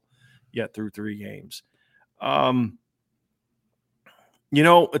level yet through 3 games?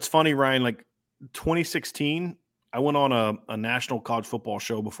 It's funny, Ryan, like 2016, I went on a national college football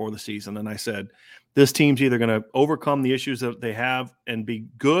show before the season, and I said, this team's either going to overcome the issues that they have and be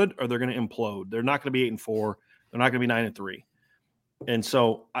good, or they're going to implode. They're not going to be 8-4. They're not going to be 9-3. And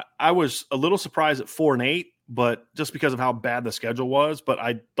so I was a little surprised at 4-8, but just because of how bad the schedule was, but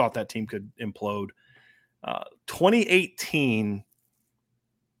I thought that team could implode. 2018,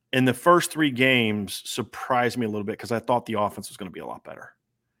 in the first 3 games, surprised me a little bit because I thought the offense was going to be a lot better.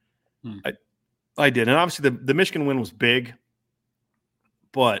 I did. And obviously the Michigan win was big,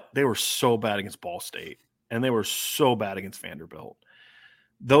 but they were so bad against Ball State, and they were so bad against Vanderbilt.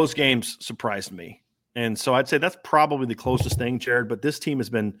 those games surprised me. And so I'd say that's probably the closest thing, Jared. But this team has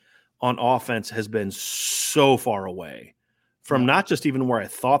been on offense has been so far away from not just even where I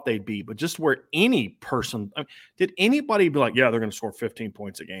thought they'd be, but just where any person did anybody be like, yeah, they're going to score 15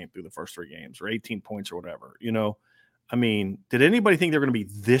 points a game through the first 3 games or 18 points or whatever, you know? I mean, did anybody think they're going to be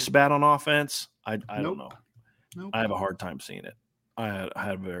this bad on offense? I don't know. Nope. I have a hard time seeing it. I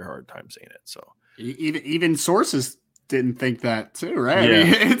had a very hard time seeing it. So even sources didn't think that too, right? Yeah. I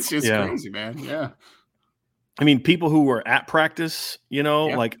mean, it's just crazy, man. Yeah. I mean, people who were at practice, you know,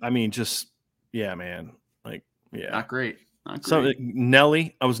 Yeah. like, I mean, just, yeah, man. Like, yeah. Not great. So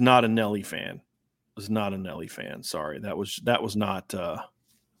Nelly, I was not a Nelly fan. Sorry. That was not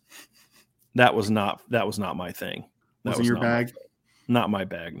my thing. That was your not bag. Not my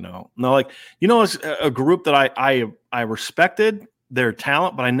bag. No, like, you know, it's a group that I respected their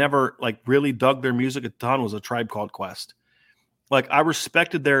talent, but I never like really dug their music a ton, was A Tribe Called Quest. Like, I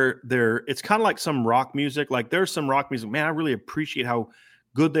respected their it's kind of like some rock music. Like, there's some rock music, man, I really appreciate how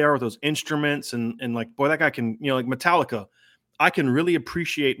good they are with those instruments and like, boy, that guy can, you know, like Metallica. I can really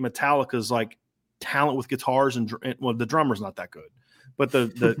appreciate Metallica's like talent with guitars and well, the drummer's not that good, but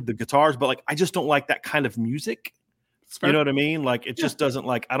the guitars, but like, I just don't like that kind of music. You know what I mean? Like, it just doesn't,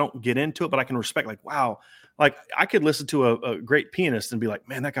 like, I don't get into it, but I can respect, like, wow. Like, I could listen to a great pianist and be like,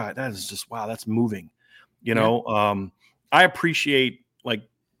 man, that guy, that is just, wow, that's moving. You know, I appreciate like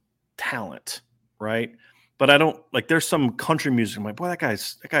talent, right? But I don't like, there's some country music. I'm like, boy, that guy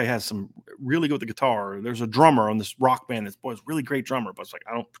has some really good with the guitar. There's a drummer on this rock band that's, boy, it's a really great drummer, but it's like,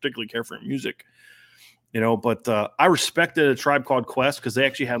 I don't particularly care for music, you know, but I respected A Tribe Called Quest because they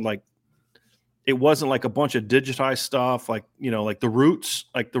actually had like, it wasn't like a bunch of digitized stuff, like, you know, like the Roots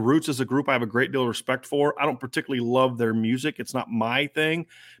is a group I have a great deal of respect for. I don't particularly love their music. It's not my thing,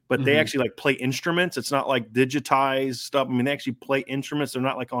 but they actually like play instruments. It's not like digitized stuff. I mean, they actually play instruments. They're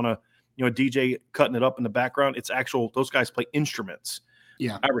not like on a, you know, DJ cutting it up in the background. It's actual, those guys play instruments.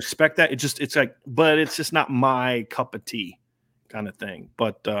 Yeah. I respect that. It's like, but it's just not my cup of tea kind of thing.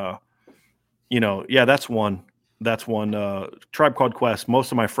 But, you know, yeah, that's one. Tribe Called Quest.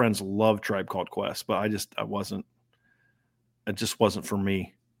 Most of my friends love Tribe Called Quest, but it just wasn't for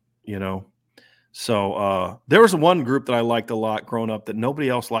me, you know? So there was one group that I liked a lot growing up that nobody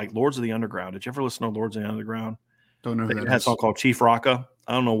else liked, Lords of the Underground. Did you ever listen to Lords of the Underground? Don't know who They that had a is. song called Chief Rocka.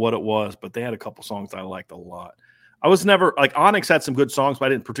 I don't know what it was, but they had a couple songs I liked a lot. I was never like, Onyx had some good songs, but I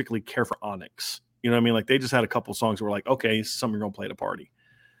didn't particularly care for Onyx. You know what I mean? Like, they just had a couple songs that were like, okay, this is something you're going to play at a party.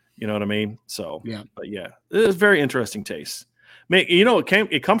 You know what I mean? So, yeah, but yeah, it was very interesting taste. Man, you know,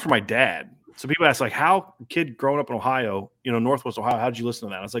 it comes from my dad. So people ask, like, how kid growing up in Ohio, you know, Northwest Ohio, how did you listen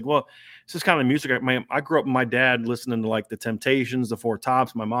to that? I was like, well, it's just kind of music. I grew up with my dad listening to like the Temptations, the Four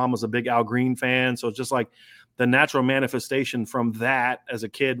Tops. My mom was a big Al Green fan. So it's just like the natural manifestation from that as a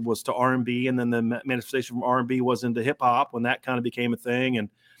kid was to R&B. And then the manifestation from R&B was into hip hop when that kind of became a thing. And,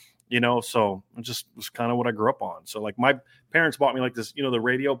 you know, so it just was kind of what I grew up on. So like my parents bought me like this, you know, the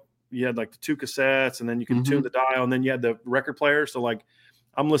radio, you had like the 2 cassettes and then you could tune the dial and then you had the record player. So like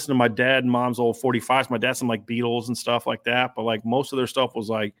I'm listening to my dad and mom's old 45s. My dad's some like Beatles and stuff like that. But like most of their stuff was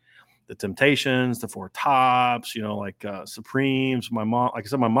like the Temptations, the Four Tops, you know, like Supremes. My mom, like I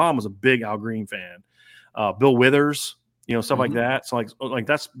said, my mom was a big Al Green fan. Bill Withers, you know, stuff like that. So like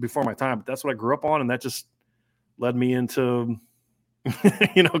that's before my time, but that's what I grew up on. And that just led me into,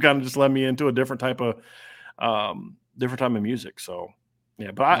 you know, kind of just led me into a different type of music. So yeah,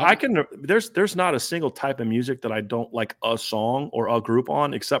 but I can, there's not a single type of music that I don't like a song or a group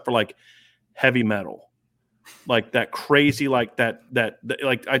on, except for like heavy metal, like that crazy, like that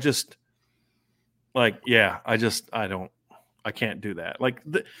like I just like, yeah, I can't do that. Like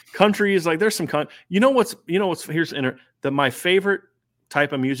the country is like, there's some my favorite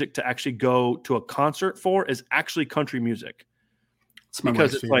type of music to actually go to a concert for is actually country music.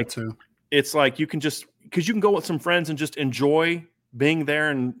 Because it's like, too. It's like you can just, because you can go with some friends and just enjoy being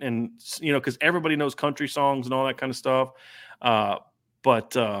there and you know, because everybody knows country songs and all that kind of stuff.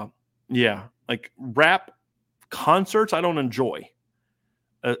 But yeah, like rap concerts, I don't enjoy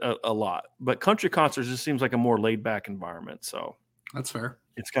a lot, but country concerts just seems like a more laid back environment. So that's fair.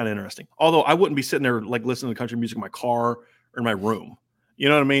 It's kind of interesting. Although I wouldn't be sitting there like listening to country music in my car or in my room. You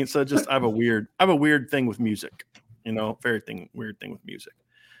know what I mean? So just I have a weird thing with music. You know, weird thing with music.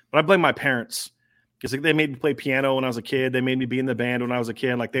 But I blame my parents because they made me play piano when I was a kid. They made me be in the band when I was a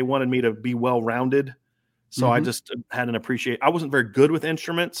kid. Like they wanted me to be well-rounded. So I just had an I wasn't very good with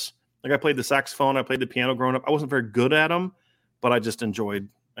instruments. Like I played the saxophone, I played the piano growing up. I wasn't very good at them, but I just enjoyed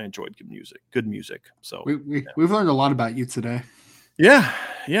good music. So we've learned a lot about you today. Yeah.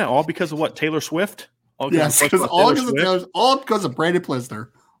 All because of what? Taylor Swift? Yes, because all because of Brandon Plisner.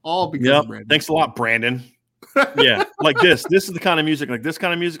 All because of Brandon. Thanks a lot, Brandon. Yeah, like this. This is the kind of music,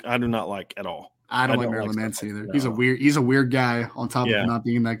 I do not like at all. I don't like Marilyn Manson either. No. He's a weird guy on top of not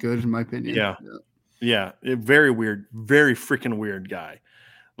being that good, in my opinion. Yeah. Very weird, very freaking weird guy.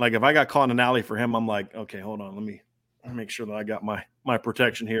 Like if I got caught in an alley for him, I'm like, okay, hold on, let me make sure that I got my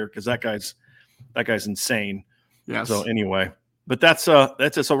protection here because that guy's insane. Yeah. So anyway, but that's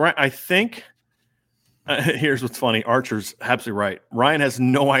it. So I think here's what's funny. Archer's absolutely right. Ryan has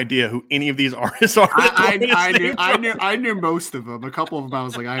no idea who any of these artists are. I knew most of them. A couple of them I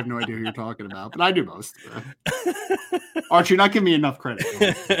was like, I have no idea who you're talking about, but I knew most of them. Archer, you're not giving me enough credit.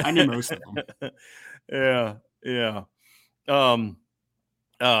 I knew most of them. Yeah.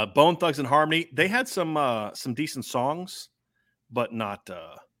 Bone Thugs and Harmony. They had some decent songs, but not.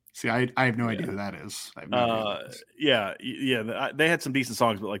 See, I have no idea who that is. I have no idea. They had some decent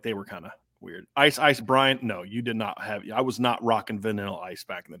songs, but like they were kind of weird. Ice Brian. No, you did not have. I was not rocking Vanilla Ice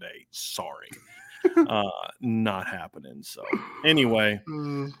back in the day. Sorry, not happening. So anyway,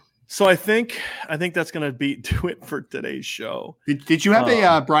 so I think that's gonna do it for today's show. Did you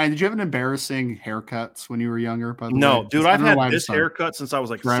have Brian? Did you have an embarrassing haircuts when you were younger? By the way? Dude, I've had this haircut since I was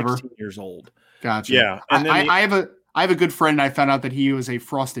like 16 years old. Gotcha. Yeah, and I have a good friend. I found out that he was a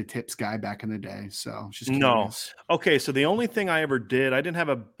Frosted Tips guy back in the day. So just curious. No. Okay. So the only thing I ever did, I didn't have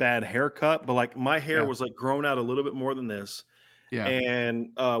a bad haircut, but like my hair was like grown out a little bit more than this. Yeah.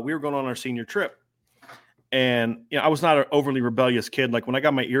 And we were going on our senior trip. And I was not an overly rebellious kid. Like when I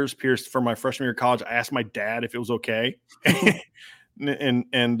got my ears pierced for my freshman year of college, I asked my dad if it was okay.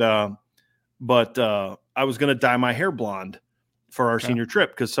 But I was going to dye my hair blonde for our senior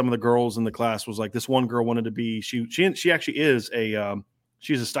trip because some of the girls in the class was like, this one girl wanted to be, she actually is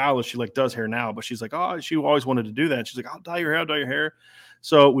she's a stylist. She like does hair now, but she's like, oh, she always wanted to do that. And she's like, I'll dye your hair.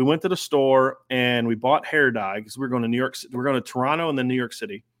 So we went to the store and we bought hair dye because we were going to New York. We're going to Toronto and then New York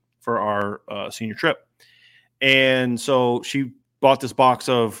City for our senior trip. And so she bought this box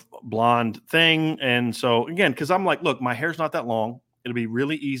of blonde thing. And so again, because I'm like, look, my hair's not that long. It'll be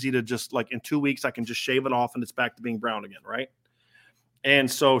really easy to just like in 2 weeks, I can just shave it off and it's back to being brown again. Right.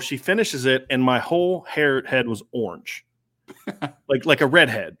 And so she finishes it and my whole head was orange, like a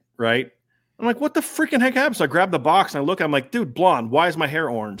redhead. Right. I'm like, what the freaking heck happened? So I grabbed the box and I look, I'm like, dude, blonde, why is my hair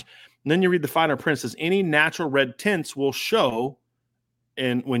orange? And then you read the finer print, it says any natural red tints will show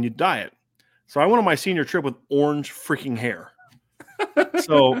when you dye it. So I went on my senior trip with orange freaking hair.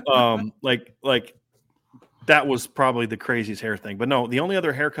 So like that was probably the craziest hair thing. But no, the only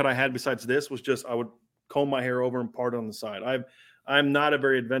other haircut I had besides this was just I would comb my hair over and part on the side. I'm not a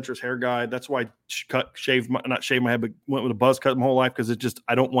very adventurous hair guy. That's why I not shave my head, but went with a buzz cut my whole life because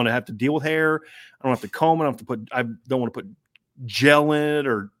I don't want to have to deal with hair. I don't have to comb it. I don't want to put gel in it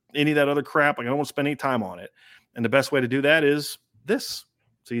or any of that other crap. Like I don't want to spend any time on it. And the best way to do that is this.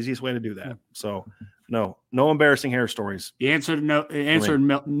 It's the easiest way to do that. So no embarrassing hair stories. The answer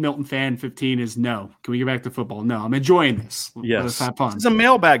to Milton Fan 15 is no. Can we get back to football? No, I'm enjoying this. Yes. Let's have fun. It's a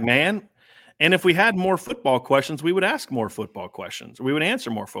mailbag, man. And if we had more football questions, we would ask more football questions. We would answer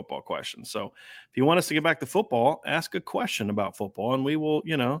more football questions. So if you want us to get back to football, ask a question about football and we will,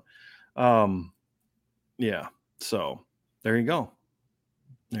 yeah. So there you go.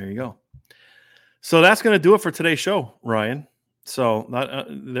 So that's going to do it for today's show, Ryan. So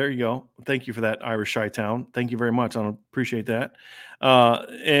there you go. Thank you for that, Irish Chi-Town. Thank you very much. I appreciate that.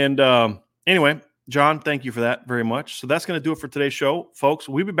 Anyway, John, thank you for that very much. So that's going to do it for today's show, folks.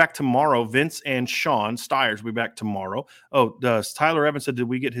 We'll be back tomorrow. Vince and Sean Stiers will be back tomorrow. Oh, Tyler Evans said, did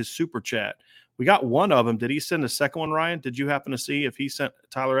we get his super chat? We got one of them. Did he send a second one, Ryan? Did you happen to see if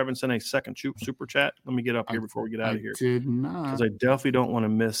Tyler Evans sent a second super chat? Let me get up here before we get out of here. Did not. Because I definitely don't want to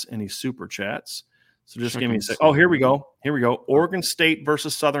miss any super chats. So just give me a second. Oh, here we go. Oregon State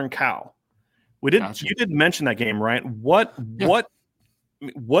versus Southern Cal. Gotcha. You did mention that game, right? What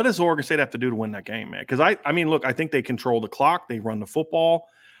does Oregon State have to do to win that game, man? Because I mean, look, I think they control the clock. They run the football.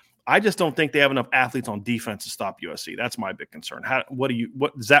 I just don't think they have enough athletes on defense to stop USC. That's my big concern. What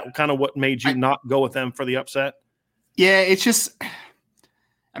is that kind of what made you not go with them for the upset? Yeah, it's just,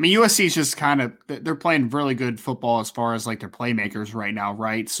 I mean, USC is just kind of, they're playing really good football as far as like their playmakers right now,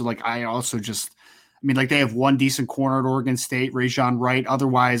 right? So like, I mean, like they have one decent corner at Oregon State, Rajon Wright.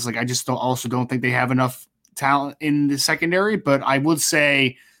 Otherwise, like I just don't think they have enough talent in the secondary. But I would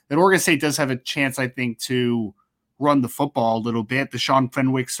say that Oregon State does have a chance, I think, to run the football a little bit. The Sean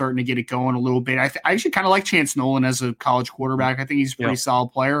Fenwick's starting to get it going a little bit. I actually kind of like Chance Nolan as a college quarterback. I think he's a pretty solid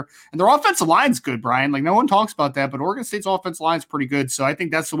player. And their offensive line's good, Brian. Like no one talks about that, but Oregon State's offensive line's pretty good. So I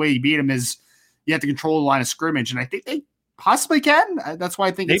think that's the way you beat them is you have to control the line of scrimmage. And I think they possibly can. That's why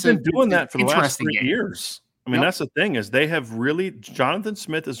I think they've been doing that for the last 3 game. years. I mean, that's the thing is they have really Jonathan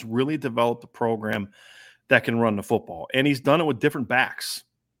Smith has really developed a program that can run the football, and he's done it with different backs.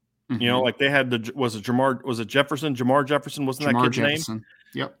 You know, like they had Jamar Jefferson, wasn't that kid's name?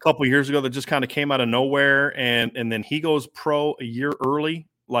 Yep. A couple of years ago that just kind of came out of nowhere, and then he goes pro a year early,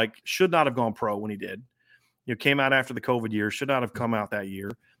 like should not have gone pro when he did. You know, came out after the COVID year, should not have come out that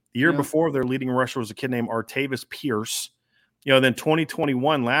year. The year before, their leading rusher was a kid named Artavis Pierce. You know, then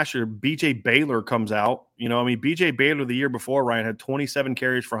 2021, last year, BJ Baylor comes out. You know, I mean, BJ Baylor the year before, Ryan, had 27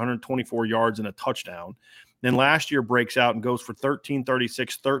 carries for 124 yards and a touchdown. Then last year breaks out and goes for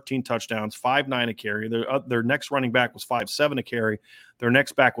 13-36, 13 touchdowns, 5.9 a carry. Their next running back was 5.7 a carry. Their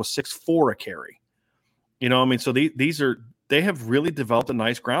next back was 6.4 a carry. You know, I mean, so they have really developed a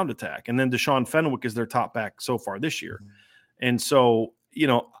nice ground attack. And then Deshaun Fenwick is their top back so far this year. And so, you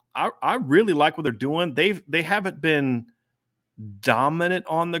know, I really like what they're doing. They haven't been dominant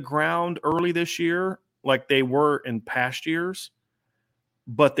on the ground early this year like they were in past years,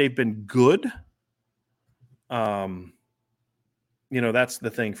 but they've been good. You know, that's the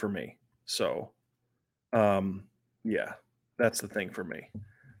thing for me. So, yeah, that's the thing for me.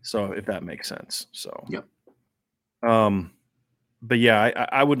 So if that makes sense. So, yep. But yeah,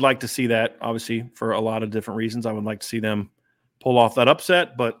 I would like to see that, obviously, for a lot of different reasons. I would like to see them pull off that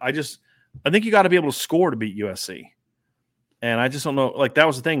upset, but I think you got to be able to score to beat USC. And I just don't know. Like that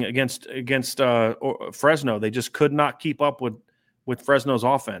was the thing against Fresno. They just could not keep up with Fresno's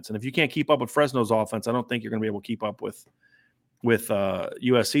offense. And if you can't keep up with Fresno's offense, I don't think you're going to be able to keep up with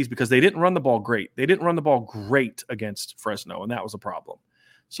USC's because they didn't run the ball great. They didn't run the ball great against Fresno, and that was a problem.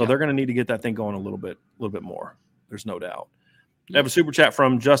 So they're going to need to get that thing going a little bit more. There's no doubt. I have a super chat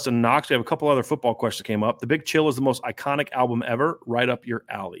from Justin Knox. We have a couple other football questions that came up. The Big Chill is the most iconic album ever. Right up your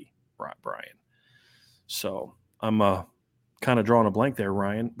alley, Brian. So I'm kind of drawing a blank there,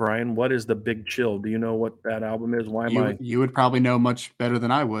 Ryan. Brian, what is the Big Chill? Do you know what that album is? Why am I? You would probably know much better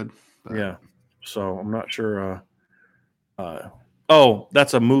than I would. But. Yeah. So I'm not sure. Oh,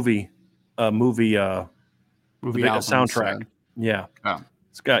 that's a movie soundtrack. Yeah. Oh.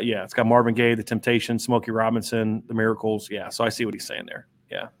 It's got Marvin Gaye, The Temptations, Smokey Robinson, The Miracles. Yeah. So I see what he's saying there.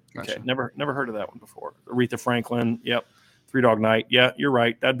 Yeah. Gotcha. Okay. Never heard of that one before. Aretha Franklin. Yep. Three Dog Night. Yeah, you're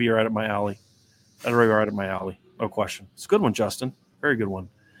right. That'd be right up my alley. That'd be right up my alley. No question. It's a good one, Justin. Very good one.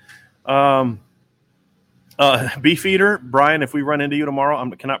 Beefeater, Brian, if we run into you tomorrow, I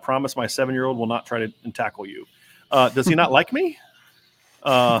cannot promise my 7-year-old will not try to tackle you. Does he not like me?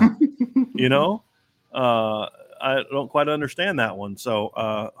 You know, I don't quite understand that one. So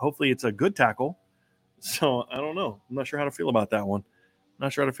hopefully it's a good tackle. So I don't know. I'm not sure how to feel about that one.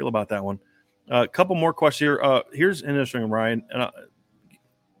 A couple more questions here. Here's an interesting, Ryan.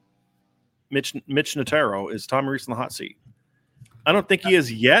 Mitch Notaro, is Tommy Reese in the hot seat? I don't think he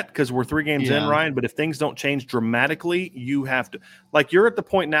is yet because we're 3 games in, Ryan. But if things don't change dramatically, you have to. Like you're at the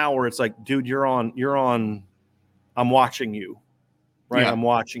point now where it's like, dude, you're on. I'm watching you, right? Yeah. I'm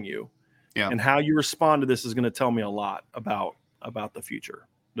watching you, and how you respond to this is going to tell me a lot about the future.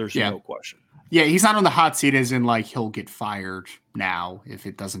 There's no question. Yeah, he's not on the hot seat as in like he'll get fired now if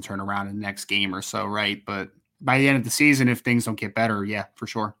it doesn't turn around in the next game or so, right? But by the end of the season, if things don't get better, yeah, for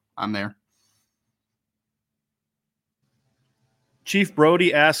sure, I'm there. Chief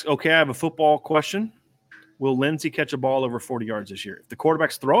Brody asks, okay, I have a football question. Will Lindsey catch a ball over 40 yards this year? If the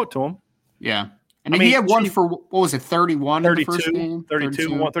quarterbacks throw it to him. Yeah. I mean, he had one for, what was it, 31 in the first game?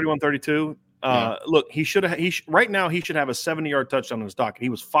 32. Look, right now he should have a 70-yard touchdown on his docket. He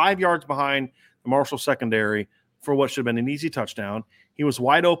was 5 yards behind the Marshall secondary for what should have been an easy touchdown. He was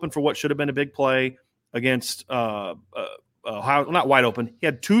wide open for what should have been a big play against Ohio. Not wide open. He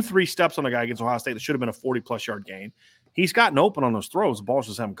had 2-3 steps on a guy against Ohio State that should have been a 40-plus yard gain. He's gotten open on those throws. The balls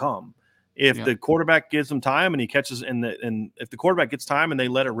just haven't come. If the quarterback gives him time and he catches, and if the quarterback gets time and they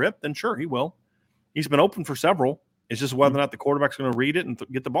let it rip, then sure, he will. He's been open for several. It's just whether or not the quarterback's going to read it and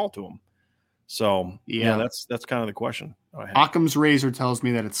get the ball to him. So, that's kind of the question. Occam's razor tells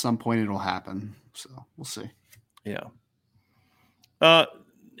me that at some point it'll happen. So we'll see. Yeah.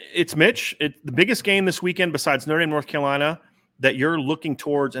 It's Mitch. The biggest game this weekend besides Notre Dame, North Carolina, that you're looking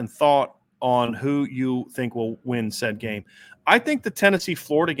towards and thought on who you think will win said game. I think the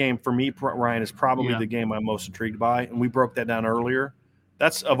Tennessee-Florida game for me, Ryan, is probably the game I'm most intrigued by, and we broke that down earlier.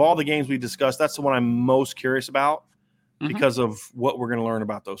 That's, of all the games we discussed, that's the one I'm most curious about because of what we're going to learn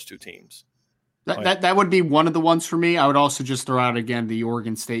about those two teams. That would be one of the ones for me. I would also just throw out again the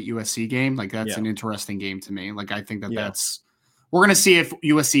Oregon State USC game. Like that's an interesting game to me. Like I think that's we're going to see if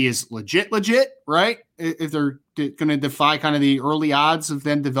USC is legit, right? If they're going to defy kind of the early odds of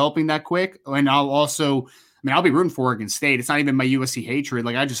them developing that quick. And I'll also mean, I'll be rooting for Oregon State. It's not even my USC hatred.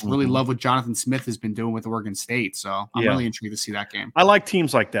 Like, I just really love what Jonathan Smith has been doing with Oregon State. So I'm really intrigued to see that game. I like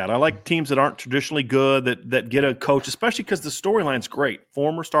teams like that. I like teams that aren't traditionally good, that get a coach, especially because the storyline's great.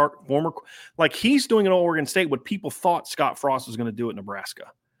 Like he's doing at Oregon State what people thought Scott Frost was going to do at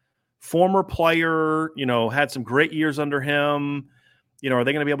Nebraska. Former player, had some great years under him. Are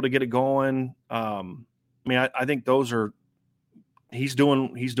they going to be able to get it going? I think those are he's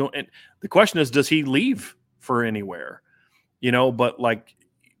doing. And the question is, does he leave for anywhere? But like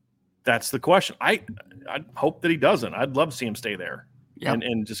that's the question. I hope that he doesn't. I'd love to see him stay there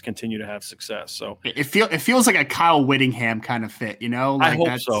and just continue to have success. So it feels like a Kyle Whittingham kind of fit. Like I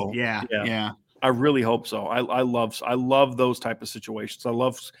hope so. Yeah. I really hope so. I love those type of situations. I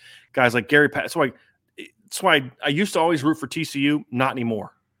love guys like Gary Patterson. That's why I used to always root for TCU. Not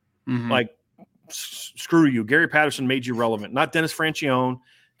anymore. Like, screw you. Gary Patterson made you relevant. Not Dennis Francione.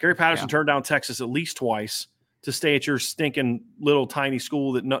 Gary Patterson turned down Texas at least twice to stay at your stinking little tiny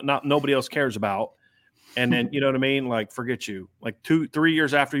school that nobody else cares about. And then, you know what I mean? Like, forget you. Like 2-3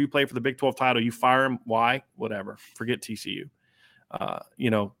 years after you play for the Big 12 title, you fire him. Why? Whatever. Forget TCU.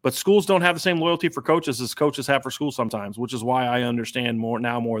 But schools don't have the same loyalty for coaches as coaches have for schools sometimes, which is why I understand more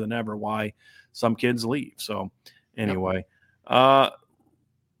than ever why some kids leave. So anyway, Ryan,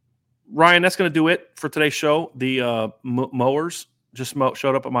 that's going to do it for today's show. The mowers just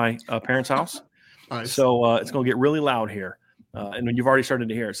showed up at my parents' house. Nice. So it's going to get really loud here. And you've already started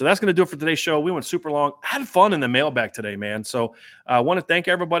to hear it. So that's going to do it for today's show. We went super long. I had fun in the mailbag today, man. So I want to thank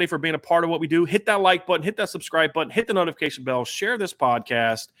everybody for being a part of what we do. Hit that like button, hit that subscribe button, hit the notification bell, share this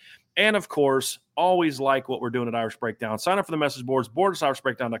podcast. And, of course, always like what we're doing at Irish Breakdown. Sign up for the message boards,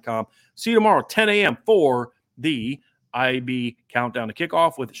 board@irishbreakdown.com. See you tomorrow, 10 a.m. for the IB Countdown to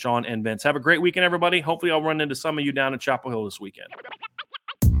Kickoff with Sean and Vince. Have a great weekend, everybody. Hopefully I'll run into some of you down in Chapel Hill this weekend.